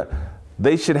women's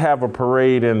they should have a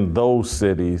parade in those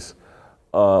cities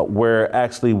where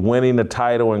actually winning a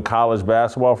title in college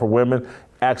basketball for women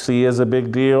actually is a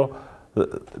big deal. The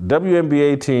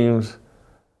WNBA teams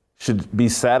should be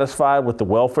satisfied with the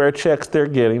welfare checks they're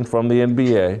getting from the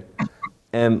NBA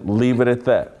and leave it at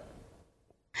that.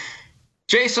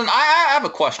 Jason, I have a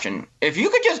question. If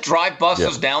you could just drive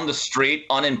buses down the street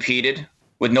unimpeded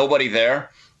with nobody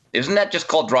there, isn't that just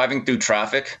called driving through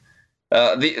traffic?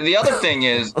 The other thing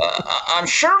is, I'm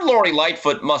sure Lori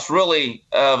Lightfoot must really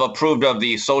have approved of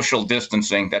the social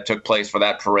distancing that took place for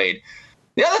that parade.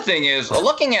 The other thing is,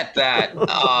 looking at that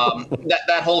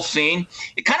that whole scene,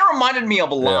 it kind of reminded me of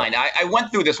a line. Yeah. I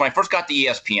went through this when I first got to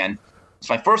ESPN. It's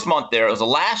my first month there. It was the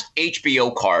last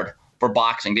HBO card for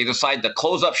boxing. They decided to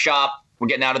close up shop. We're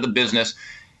getting out of the business.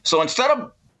 So instead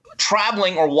of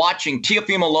traveling or watching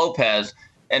Teofimo Lopez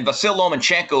and Vasyl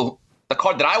Lomachenko, the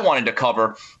card that I wanted to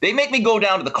cover, they make me go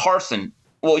down to the Carson,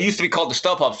 well, it used to be called the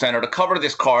StubHub Center, to cover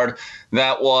this card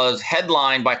that was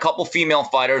headlined by a couple female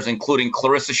fighters, including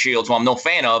Clarissa Shields, who I'm no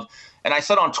fan of. And I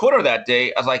said on Twitter that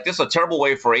day, I was like, this is a terrible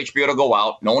way for HBO to go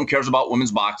out. No one cares about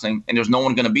women's boxing, and there's no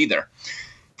one going to be there.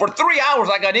 For 3 hours,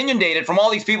 I got inundated from all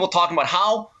these people talking about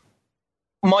how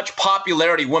much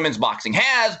popularity women's boxing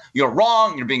has. You're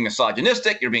wrong. You're being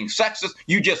misogynistic. You're being sexist.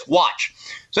 You just watch.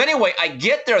 So anyway, I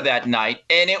get there that night,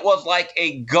 and it was like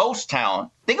a ghost town.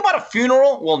 Think about a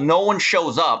funeral. Well, no one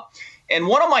shows up. And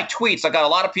one of my tweets, I got a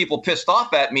lot of people pissed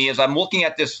off at me as I'm looking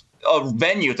at this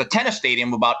venue. It's a tennis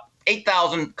stadium, about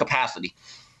 8,000 capacity.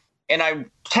 And I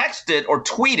texted or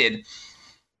tweeted,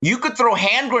 you could throw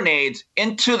hand grenades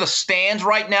into the stands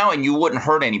right now and you wouldn't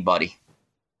hurt anybody.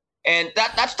 And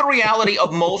that's the reality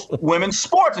of most women's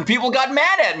sports. And people got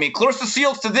mad at me. Clarissa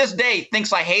Shields to this day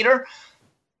thinks I hate her.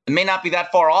 It may not be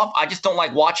that far off. I just don't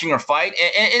like watching her fight.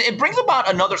 And it brings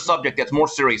about another subject that's more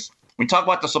serious. We talk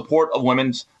about the support of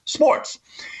women's sports.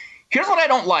 Here's what I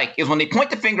don't like is when they point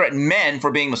the finger at men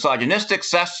for being misogynistic,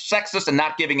 sexist, and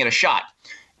not giving it a shot.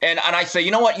 And I say,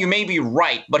 you know what? You may be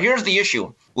right. But here's the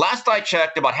issue. Last I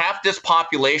checked, about half this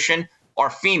population are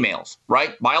females,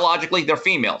 right? Biologically, they're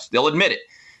females. They'll admit it.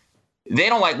 They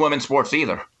don't like women's sports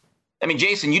either. I mean,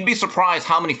 Jason, you'd be surprised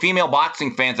how many female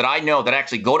boxing fans that I know that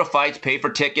actually go to fights, pay for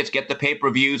tickets, get the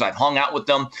pay-per-views. I've hung out with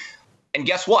them. And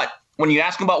guess what? When you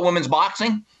ask them about women's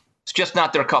boxing, it's just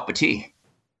not their cup of tea.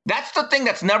 That's the thing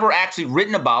that's never actually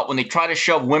written about when they try to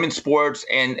shove women's sports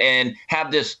and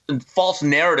have this false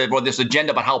narrative or this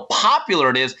agenda about how popular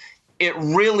it is. It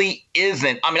really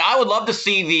isn't. I mean, I would love to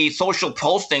see the social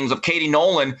postings of Katie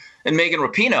Nolan and Megan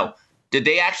Rapinoe. Did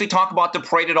they actually talk about the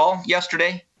parade at all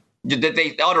yesterday? Did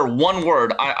they utter one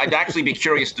word? I'd actually be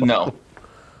curious to know.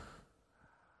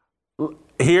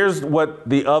 Here's what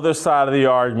the other side of the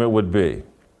argument would be,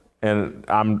 and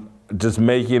I'm just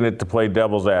making it to play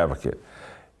devil's advocate,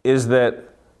 is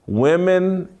that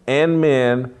women and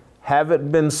men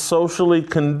haven't been socially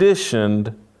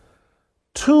conditioned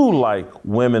to like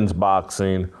women's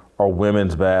boxing or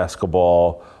women's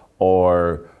basketball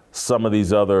or some of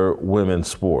these other women's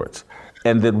sports.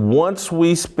 And that once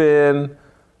we spend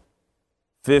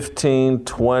 15,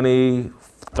 20,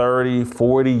 30,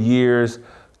 40 years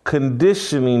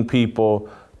conditioning people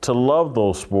to love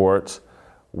those sports,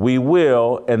 we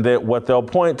will. And that what they'll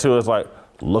point to is like,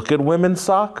 look at women's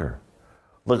soccer.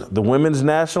 Look, the women's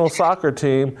national soccer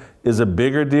team is a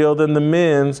bigger deal than the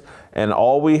men's. And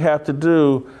all we have to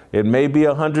do, it may be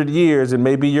 100 years, it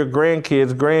may be your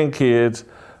grandkids,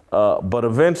 but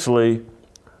eventually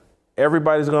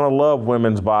everybody's going to love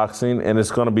women's boxing, and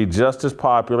it's going to be just as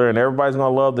popular, and everybody's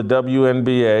going to love the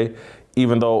WNBA,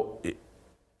 even though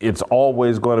it's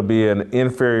always going to be an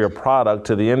inferior product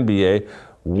to the NBA.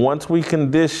 Once we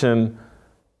condition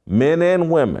men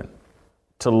and women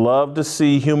to love to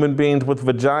see human beings with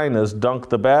vaginas dunk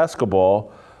the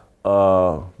basketball,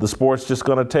 the sport's just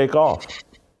going to take off.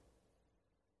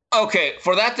 Okay,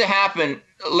 for that to happen,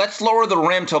 let's lower the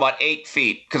rim to about 8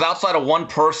 feet, because outside of one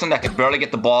person that could barely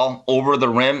get the ball over the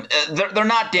rim, they're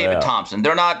not David Thompson.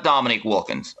 They're not Dominique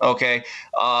Wilkins, okay?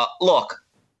 Look,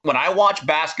 when I watch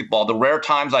basketball, the rare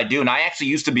times I do, and I actually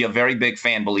used to be a very big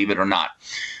fan, believe it or not,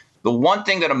 the one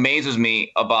thing that amazes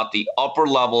me about the upper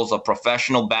levels of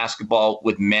professional basketball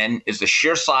with men is the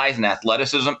sheer size and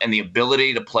athleticism and the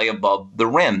ability to play above the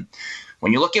rim.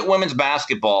 When you look at women's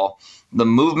basketball, the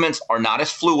movements are not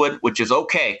as fluid, which is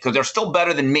okay because they're still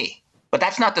better than me. But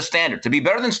that's not the standard. To be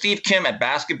better than Steve Kim at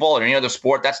basketball or any other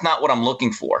sport, that's not what I'm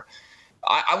looking for.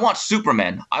 I want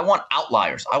supermen. I want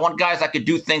outliers. I want guys that could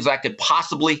do things I could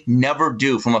possibly never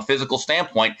do from a physical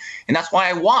standpoint. And that's why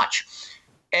I watch.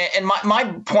 And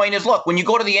my point is, look, when you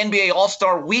go to the NBA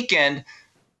All-Star Weekend,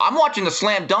 I'm watching the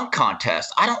slam dunk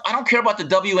contest. I don't care about the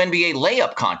WNBA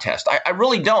layup contest. I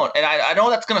really don't. And I know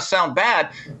that's going to sound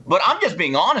bad, but I'm just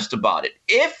being honest about it.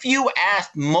 If you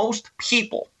asked most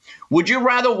people, would you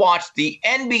rather watch the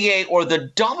NBA or the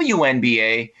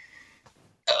WNBA?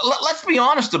 Let's be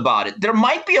honest about it. There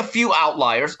might be a few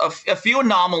outliers, a few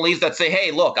anomalies that say,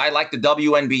 hey, look, I like the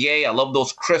WNBA. I love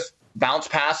those crisp bounce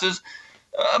passes.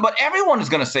 But everyone is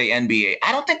going to say NBA.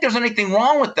 I don't think there's anything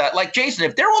wrong with that. Like, Jason,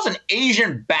 if there was an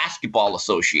Asian Basketball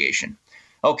Association,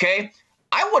 okay,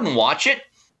 I wouldn't watch it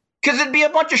because it'd be a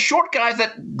bunch of short guys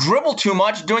that dribble too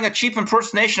much doing a cheap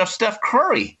impersonation of Steph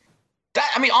Curry.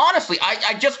 Honestly,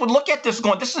 I just would look at this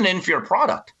going, this is an inferior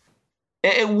product.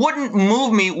 It wouldn't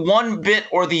move me one bit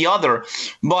or the other.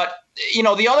 But,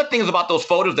 the other thing is about those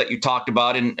photos that you talked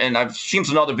about, and I've seen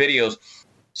some other videos.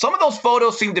 Some of those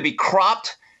photos seem to be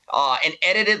cropped and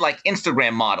edited like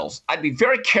Instagram models. I'd be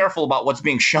very careful about what's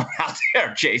being shown out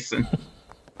there, Jason.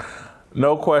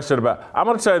 No question about it. I'm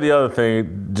going to tell you the other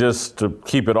thing, just to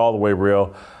keep it all the way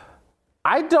real.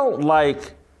 I don't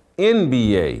like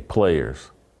NBA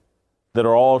players that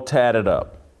are all tatted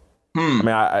up.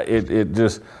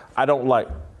 I don't like.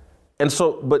 And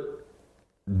so, but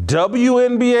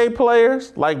WNBA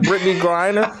players like Brittany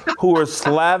Griner who are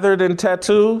slathered in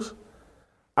tattoos,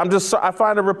 I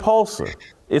find it repulsive.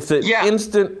 It's an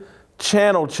instant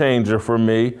channel changer for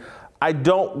me. I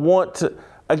don't want to,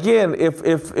 again,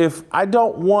 if I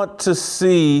don't want to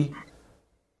see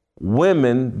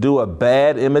women do a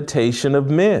bad imitation of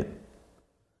men.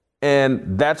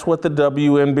 And that's what the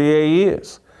WNBA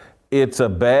is. It's a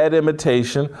bad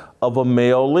imitation of a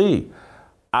male league.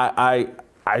 I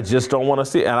just don't want to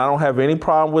see it. And I don't have any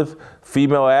problem with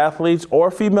female athletes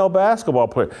or female basketball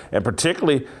players, and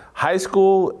particularly high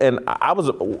school. And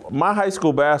my high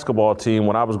school basketball team,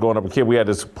 when I was growing up a kid, we had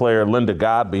this player, Linda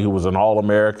Godby, who was an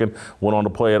All-American, went on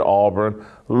to play at Auburn.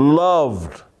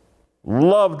 Loved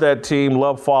that team,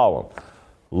 loved following.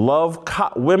 Loved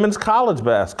women's college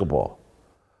basketball.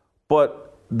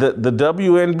 But the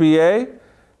WNBA,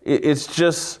 it's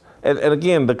just, and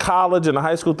again, the college and the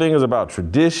high school thing is about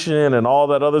tradition and all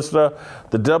that other stuff.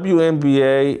 The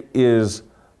WNBA is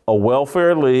a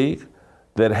welfare league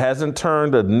that hasn't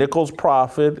turned a nickel's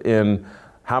profit in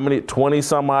 20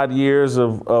 some odd years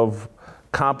of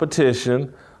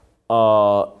competition.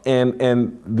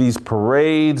 And these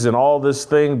parades and all this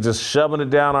thing, just shoving it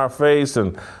down our face.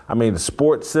 And I mean, the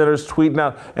sports centers tweeting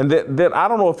out. And then I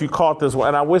don't know if you caught this one,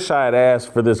 and I wish I had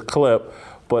asked for this clip,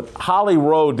 but Holly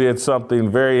Rowe did something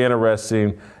very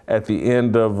interesting at the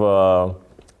end of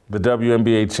the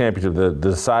WNBA championship, the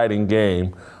deciding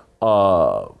game.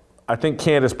 I think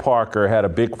Candace Parker had a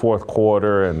big fourth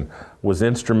quarter and was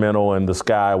instrumental in the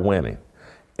Sky winning.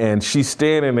 And she's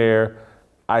standing there,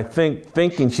 I think,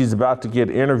 thinking she's about to get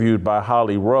interviewed by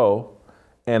Holly Rowe.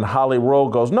 And Holly Rowe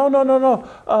goes, no.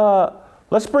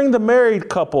 Let's bring the married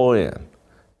couple in.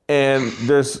 And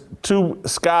there's two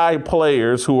Sky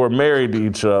players who are married to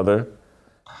each other,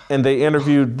 and they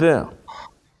interviewed them.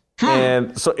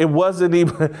 And so it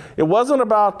wasn't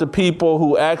about the people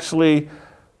who actually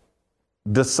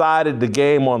decided the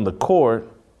game on the court.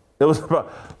 It was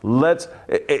about,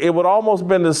 it would almost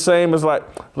been the same as like,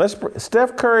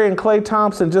 Steph Curry and Klay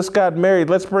Thompson just got married.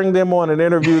 Let's bring them on and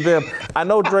interview them. I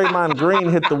know Draymond Green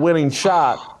hit the winning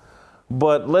shot,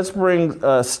 but let's bring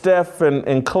Steph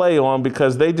and Klay on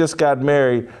because they just got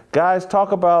married. Guys,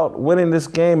 talk about winning this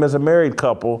game as a married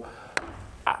couple.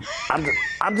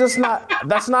 I'm just not,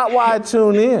 that's not why I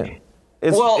tune in.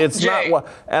 It's Jay, not why,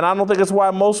 and I don't think it's why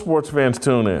most sports fans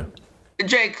tune in.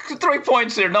 Jake, 3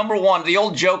 points here. Number one, the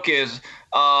old joke is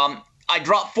I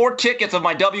dropped 4 tickets of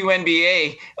my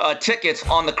WNBA tickets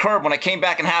on the curb. When I came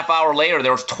back a half hour later,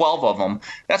 there was 12 of them.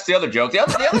 That's the other joke. The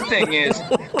other thing is,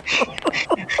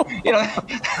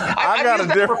 I got a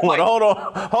different one. Hold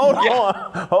on.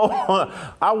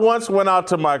 I once went out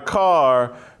to my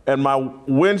car and my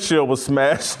windshield was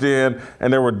smashed in,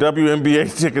 and there were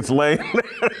WNBA tickets laying there.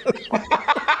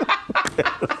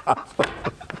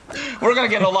 We're going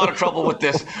to get in a lot of trouble with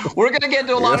this. We're going to get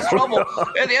into a lot of trouble.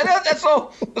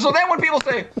 So then when people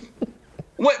say,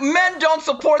 men don't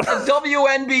support the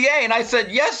WNBA, and I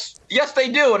said, yes, they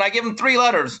do. And I give them 3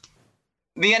 letters,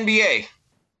 the NBA,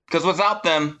 because without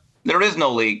them, there is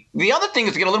no league. The other thing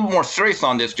is to get a little bit more serious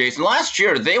on this, Jason. Last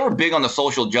year, they were big on the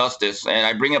social justice, and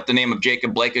I bring up the name of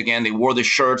Jacob Blake again. They wore the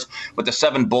shirts with the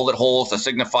 7 bullet holes to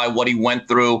signify what he went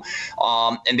through.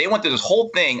 And they went through this whole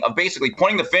thing of basically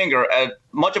pointing the finger at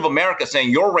much of America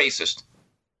saying, you're racist.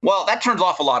 Well, that turns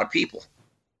off a lot of people.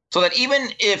 So that even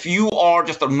if you are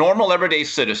just a normal everyday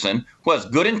citizen who has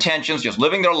good intentions, just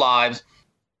living their lives,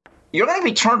 you're going to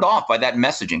be turned off by that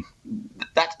messaging.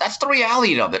 That's the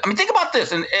reality of it. I mean, think about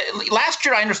this. And last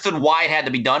year, I understood why it had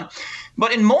to be done.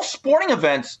 But in most sporting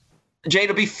events, Jay,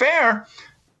 to be fair,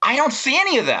 I don't see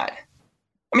any of that.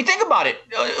 I mean, think about it.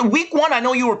 Week 1, I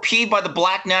know you were peeved by the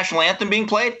Black National Anthem being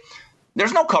played.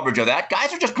 There's no coverage of that.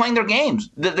 Guys are just playing their games.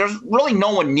 There's really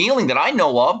no one kneeling that I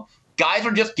know of. Guys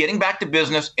are just getting back to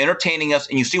business, entertaining us,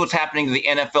 and you see what's happening to the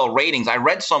NFL ratings. I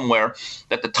read somewhere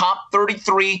that the top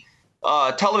 33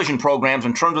 television programs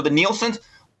in terms of the Nielsen's,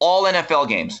 all NFL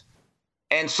games.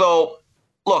 And so,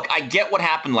 look, I get what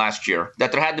happened last year,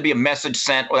 that there had to be a message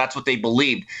sent, or that's what they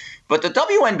believed. But the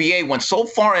WNBA went so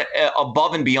far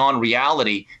above and beyond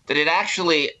reality that it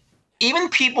actually, even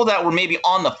people that were maybe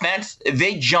on the fence,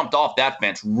 they jumped off that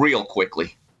fence real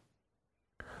quickly.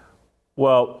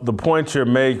 Well, the point you're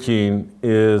making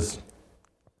is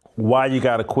why you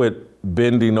got to quit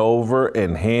bending over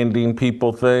and handing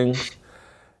people things.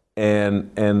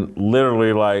 And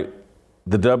literally, like,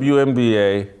 the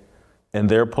WNBA and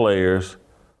their players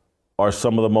are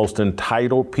some of the most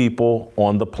entitled people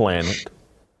on the planet.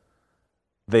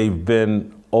 They've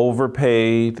been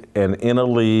overpaid and in a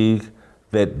league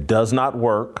that does not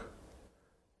work,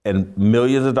 and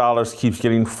millions of dollars keeps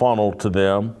getting funneled to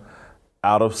them.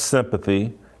 out of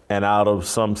sympathy and out of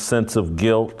some sense of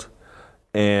guilt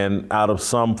and out of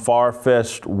some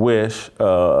far-fetched wish,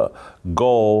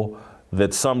 goal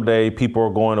that someday people are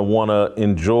going to want to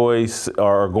enjoy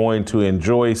or are going to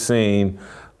enjoy seeing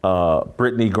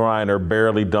Brittney Griner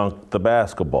barely dunk the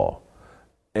basketball.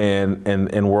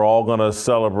 And we're all going to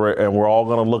celebrate, and we're all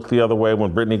going to look the other way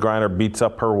when Brittney Griner beats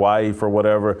up her wife or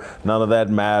whatever. None of that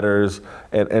matters.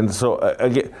 And so,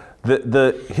 again,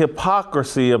 the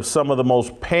hypocrisy of some of the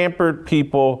most pampered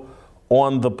people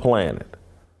on the planet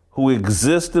who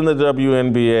exist in the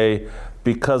WNBA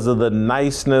because of the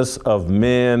niceness of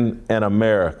men in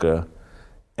America,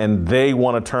 and they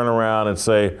want to turn around and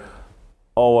say,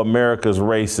 oh, America's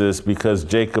racist because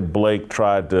Jacob Blake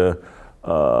tried to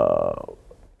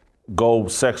go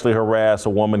sexually harass a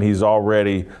woman he's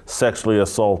already sexually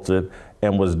assaulted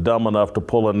and was dumb enough to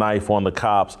pull a knife on the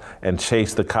cops and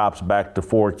chase the cops back to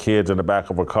 4 kids in the back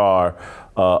of a car.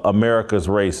 America's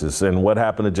racist. And what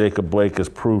happened to Jacob Blake is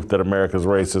proof that America's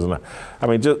racist. I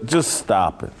mean, just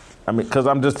stop it. I mean, because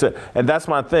and that's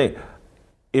my thing.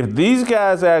 If these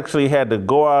guys actually had to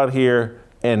go out here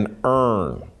and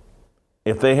earn,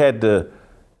 if they had to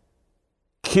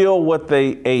kill what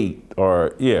they ate,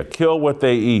 kill what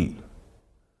they eat,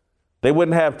 they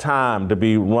wouldn't have time to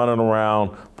be running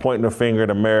around pointing a finger at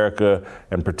America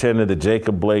and pretending that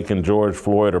Jacob Blake and George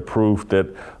Floyd are proof that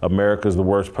America's the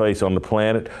worst place on the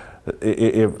planet.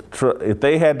 If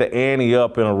they had to ante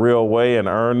up in a real way and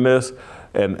earn this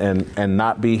and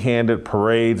not be handed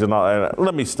parades and all, and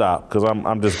let me stop because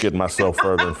I'm just getting myself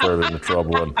further and further into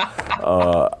trouble. And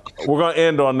we're going to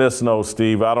end on this note,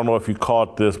 Steve. I don't know if you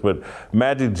caught this, but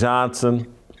Magic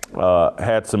Johnson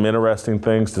had some interesting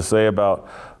things to say about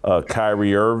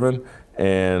Kyrie Irving,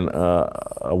 and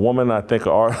a woman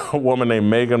named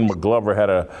Megan McGlover had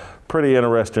a pretty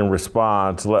interesting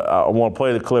response. I want to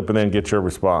play the clip and then get your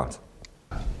response.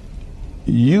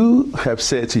 You have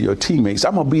said to your teammates,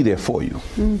 I'm going to be there for you.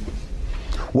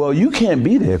 Well, you can't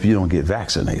be there if you don't get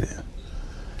vaccinated.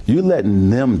 You're letting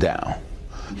them down.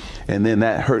 And then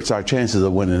that hurts our chances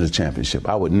of winning the championship.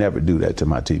 I would never do that to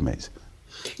my teammates.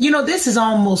 You know, this is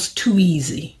almost too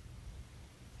easy.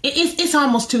 It's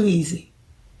almost too easy.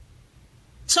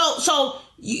 So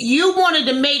you wanted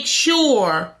to make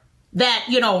sure that,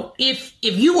 you know, if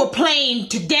you were playing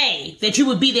today, that you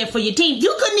would be there for your team.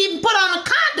 You couldn't even put on a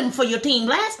condom for your team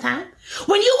last time.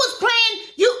 When you was playing,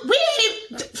 we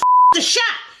didn't even the shot.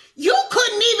 You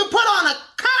couldn't even put on a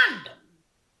condom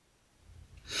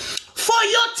for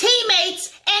your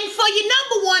teammates and for your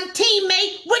number one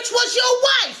teammate, which was your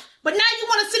wife. But now you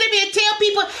want to sit there and tell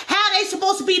people how they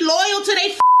supposed to be loyal to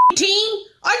their team?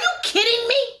 Are you kidding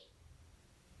me?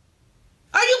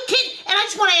 Are you kidding? And I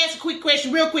just want to ask a quick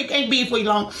question, real quick, ain't being for you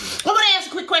long. I want to ask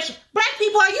a quick question. Black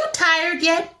people, are you tired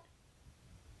yet?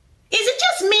 Is it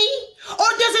just me? Or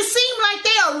does it seem like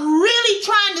they are really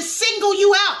trying to single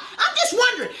you out? I'm just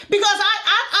wondering, because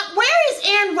where is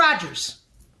Aaron Rodgers?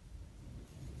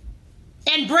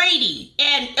 And Brady,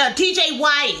 and TJ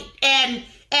Wyatt, and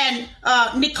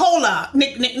Nicola,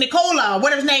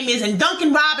 whatever his name is, and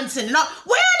Duncan Robinson, and all.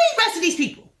 Where are the rest of these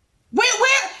people?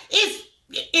 Where is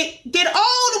it? Did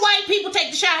all the white people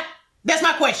take the shot? That's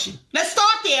my question. Let's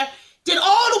start there. Did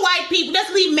all the white people?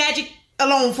 Let's leave Magic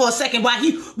alone for a second. While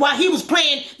he was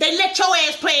playing, they let your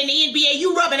ass play in the NBA.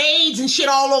 You rubbing AIDS and shit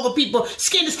all over people,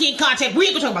 skin to skin contact. We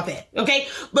ain't gonna talk about that, okay?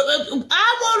 But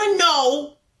I want to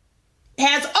know: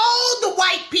 has all the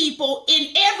white people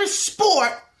in every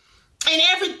sport? And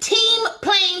every team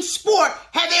playing sport,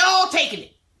 have they all taken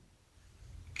it?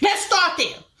 Let's start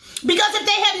there. Because if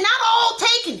they have not all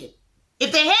taken it,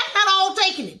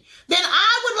 then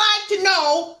I would like to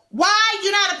know why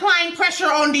you're not applying pressure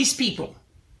on these people.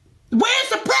 Where's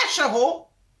the pressure, ho?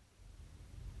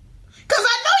 Because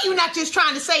I know you're not just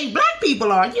trying to save black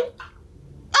people, are you?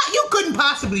 You couldn't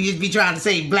possibly just be trying to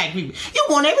save black people. You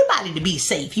want everybody to be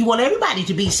safe. You want everybody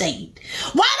to be saved.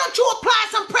 Why don't you apply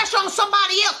some pressure on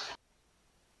somebody else?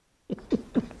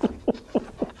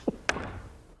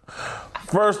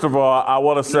 First of all, I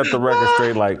want to set the record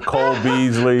straight, like Cole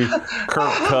Beasley,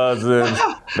 Kirk Cousins,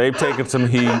 they've taken some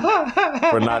heat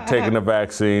for not taking the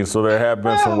vaccine, so there have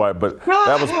been some white, but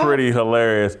that was pretty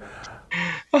hilarious.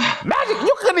 Magic,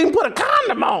 you couldn't even put a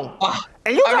condom on.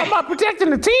 And you talking about protecting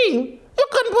the team, you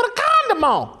couldn't put a condom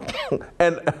on.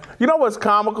 And you know what's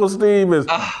comical, Steve, is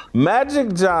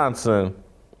Magic Johnson,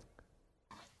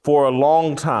 for a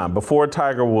long time, before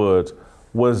Tiger Woods,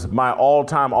 was my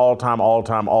all-time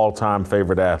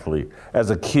favorite athlete. As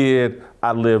a kid,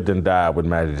 I lived and died with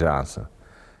Magic Johnson.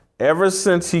 Ever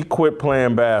since he quit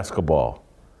playing basketball,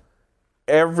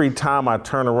 every time I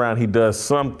turn around, he does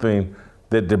something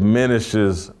that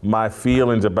diminishes my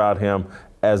feelings about him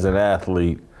as an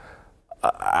athlete.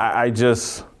 I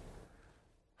just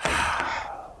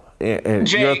and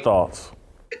Jay, your thoughts?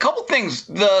 A couple things.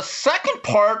 The second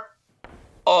part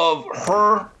of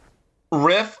her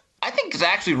riff, I think, is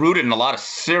actually rooted in a lot of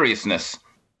seriousness.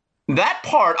 That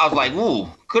part, I was like, ooh,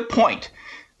 good point.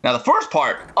 Now, the first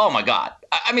part, oh, my God.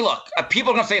 I mean, look,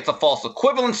 people are going to say it's a false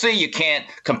equivalency. You can't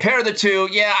compare the two.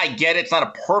 Yeah, I get it. It's not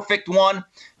a perfect one.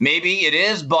 Maybe it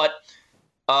is. But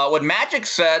what Magic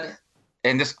said,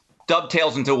 and this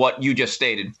dovetails into what you just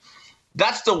stated,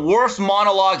 that's the worst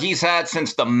monologue he's had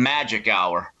since the Magic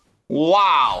Hour.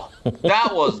 Wow.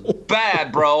 That was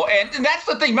bad, bro. And that's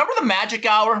the thing. Remember the Magic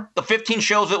Hour, the 15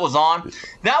 shows it was on?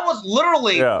 That was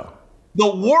literally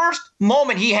the worst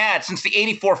moment he had since the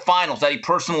 84 finals that he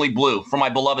personally blew for my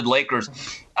beloved Lakers.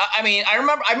 I mean, I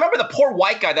remember the poor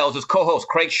white guy that was his co-host,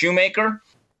 Craig Shoemaker.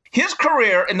 His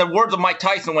career, in the words of Mike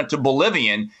Tyson, went to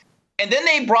Bolivian. And then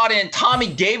they brought in Tommy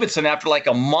Davidson after like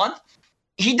a month.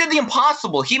 He did the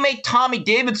impossible. He made Tommy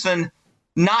Davidson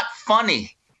not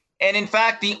funny. And in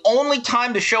fact, the only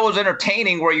time the show was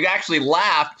entertaining where you actually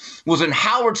laughed was when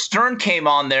Howard Stern came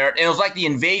on there. And it was like the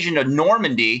invasion of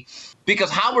Normandy, because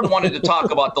Howard wanted to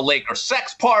talk about the Lakers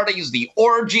sex parties, the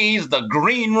orgies, the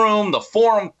green room, the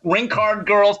forum ring card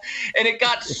girls. And it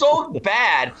got so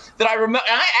bad that I remember,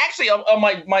 and I actually, on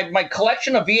my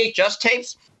collection of VHS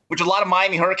tapes, which is a lot of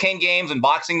Miami Hurricane games and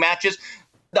boxing matches,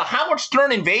 the Howard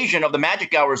Stern invasion of the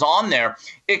Magic Hour is on there.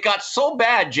 It got so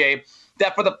bad, Jay,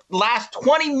 that for the last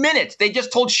 20 minutes, they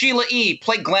just told Sheila E.,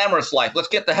 play Glamorous Life. Let's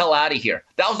get the hell out of here.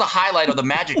 That was the highlight of the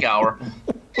Magic Hour.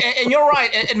 And you're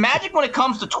right. And Magic, when it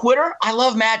comes to Twitter, I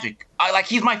love Magic.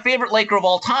 He's my favorite Laker of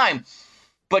all time.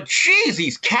 But, geez,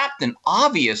 he's Captain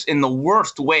Obvious in the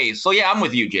worst ways. So, yeah, I'm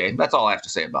with you, Jay. That's all I have to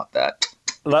say about that.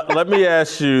 Let me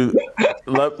ask you,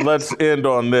 let's end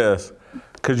on this,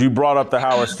 because you brought up the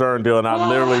Howard Stern deal, and I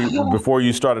literally, before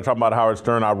you started talking about Howard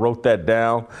Stern, I wrote that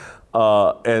down.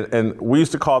 And we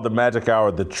used to call the Magic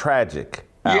Hour the tragic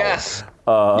hour. Yes.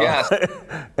 Yes.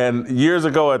 And years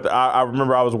ago, I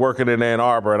remember I was working in Ann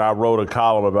Arbor, and I wrote a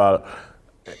column about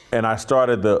it, and I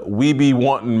started the "We Be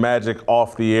Wanting Magic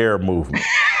Off the Air" movement.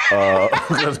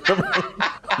 Because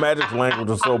Magic's language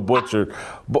was so butchered.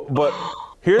 But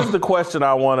here's the question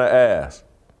I want to ask.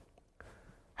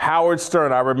 Howard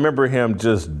Stern, I remember him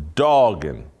just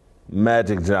dogging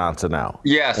Magic Johnson out.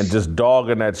 Yes. And just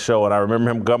dogging that show. And I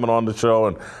remember him coming on the show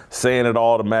and saying it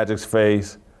all to Magic's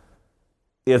face.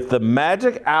 If the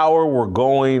Magic Hour were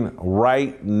going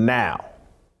right now,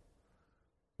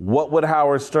 what would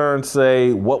Howard Stern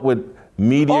say? What would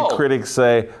media critics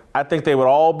say? I think they would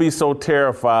all be so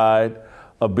terrified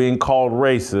of being called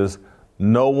racist,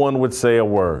 no one would say a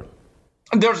word.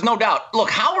 There's no doubt. Look,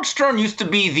 Howard Stern used to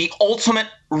be the ultimate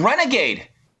renegade.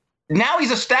 Now he's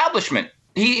establishment.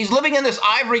 He's living in this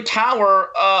ivory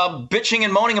tower, bitching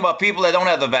and moaning about people that don't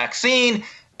have the vaccine.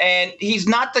 And he's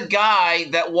not the guy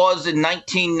that was in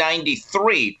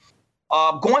 1993.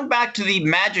 Going back to the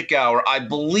Magic Hour, I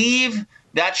believe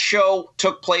that show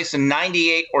took place in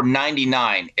 98 or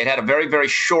 99. It had a very, very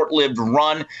short-lived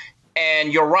run.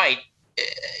 And you're right.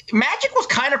 Magic was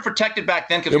kind of protected back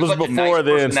then because it was before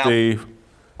then, Steve.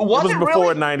 It was before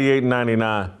really? 98 and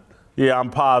 99. Yeah,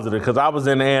 I'm positive because I was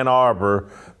in Ann Arbor,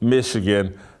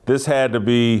 Michigan. This had to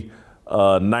be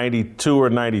 92 or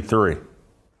 93.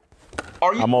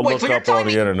 I'm going to look up on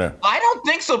the internet. I don't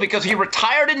think so because he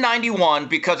retired in 91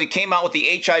 because he came out with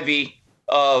the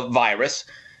HIV virus.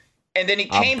 And then he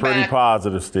came back. I'm pretty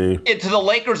positive, Steve. Into the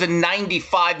Lakers in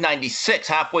 95, 96,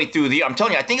 halfway through the year. I'm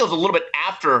telling you, I think it was a little bit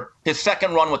after his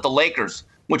second run with the Lakers,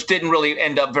 which didn't really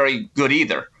end up very good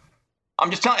either. I'm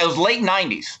just telling you, it was late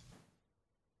 90s.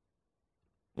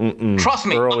 Trust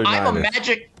me,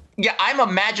 I'm a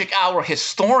Magic Hour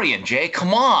historian, Jay.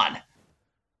 Come on.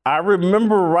 I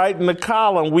remember writing the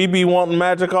column, "We Be Wanting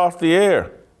Magic Off the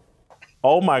Air."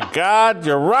 Oh, my God,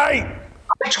 you're right.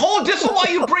 I told this is why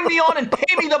you bring me on and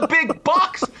pay me the big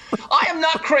bucks. I am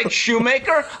not Craig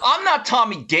Shoemaker. I'm not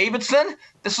Tommy Davidson.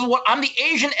 I'm the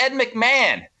Asian Ed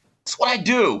McMahon. That's what I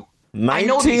do.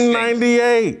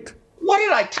 1998. What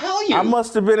did I tell you? I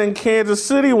must have been in Kansas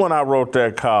City when I wrote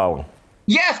that column.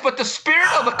 Yes, but the spirit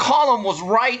of the column was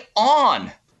right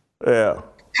on. Yeah.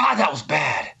 God, that was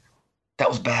bad. That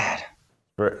was bad.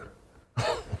 Right.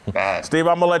 Bad. Steve,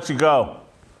 I'm going to let you go.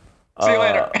 See you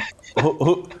later.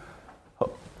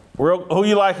 Who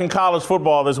you like in college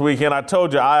football this weekend? I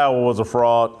told you Iowa was a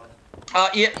fraud.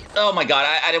 Yeah. Oh, my God.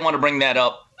 I didn't want to bring that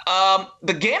up.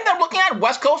 The game that I'm looking at,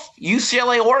 West Coast,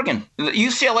 UCLA, Oregon.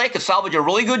 UCLA could salvage a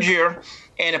really good year,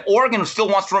 And if Oregon still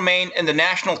wants to remain in the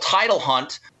national title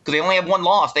hunt, because they only have one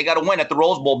loss, they got to win at the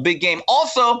Rose Bowl, big game.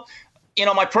 Also,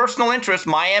 my personal interest,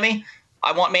 Miami,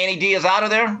 I want Manny Diaz out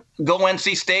of there. Go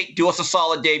NC State. Do us a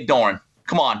solid, Dave Doran.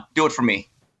 Come on, do it for me.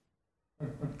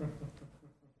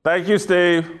 Thank you,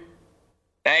 Steve.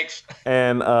 Thanks.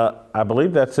 And I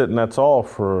believe that's it, and that's all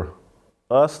for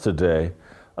us today.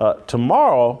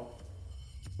 Tomorrow,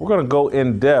 we're going to go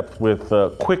in depth with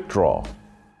Quick Draw.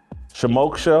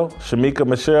 Shamika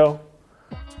Michelle.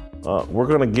 We're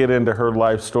going to get into her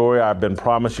life story. I've been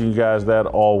promising you guys that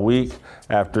all week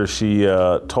after she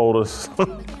told us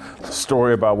the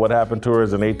story about what happened to her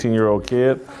as an 18-year-old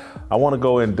kid. I want to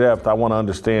go in depth. I want to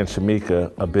understand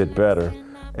Shamika a bit better.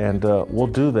 And we'll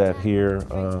do that here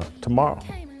tomorrow.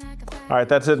 All right,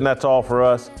 that's it, and that's all for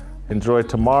us. Enjoy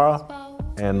tomorrow,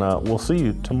 and we'll see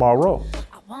you tomorrow.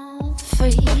 I want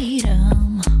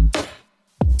freedom.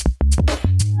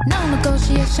 No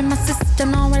negotiation, my sister,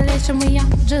 no relation. We all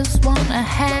just wanna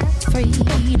have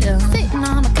freedom. Sitting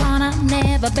on the corner,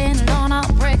 never been alone.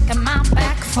 I'm breaking my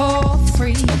back for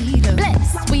freedom.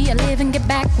 Blessed, we are living, get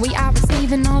back. We are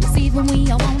receiving, all deceiving. We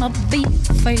all wanna be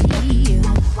free.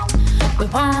 We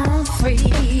want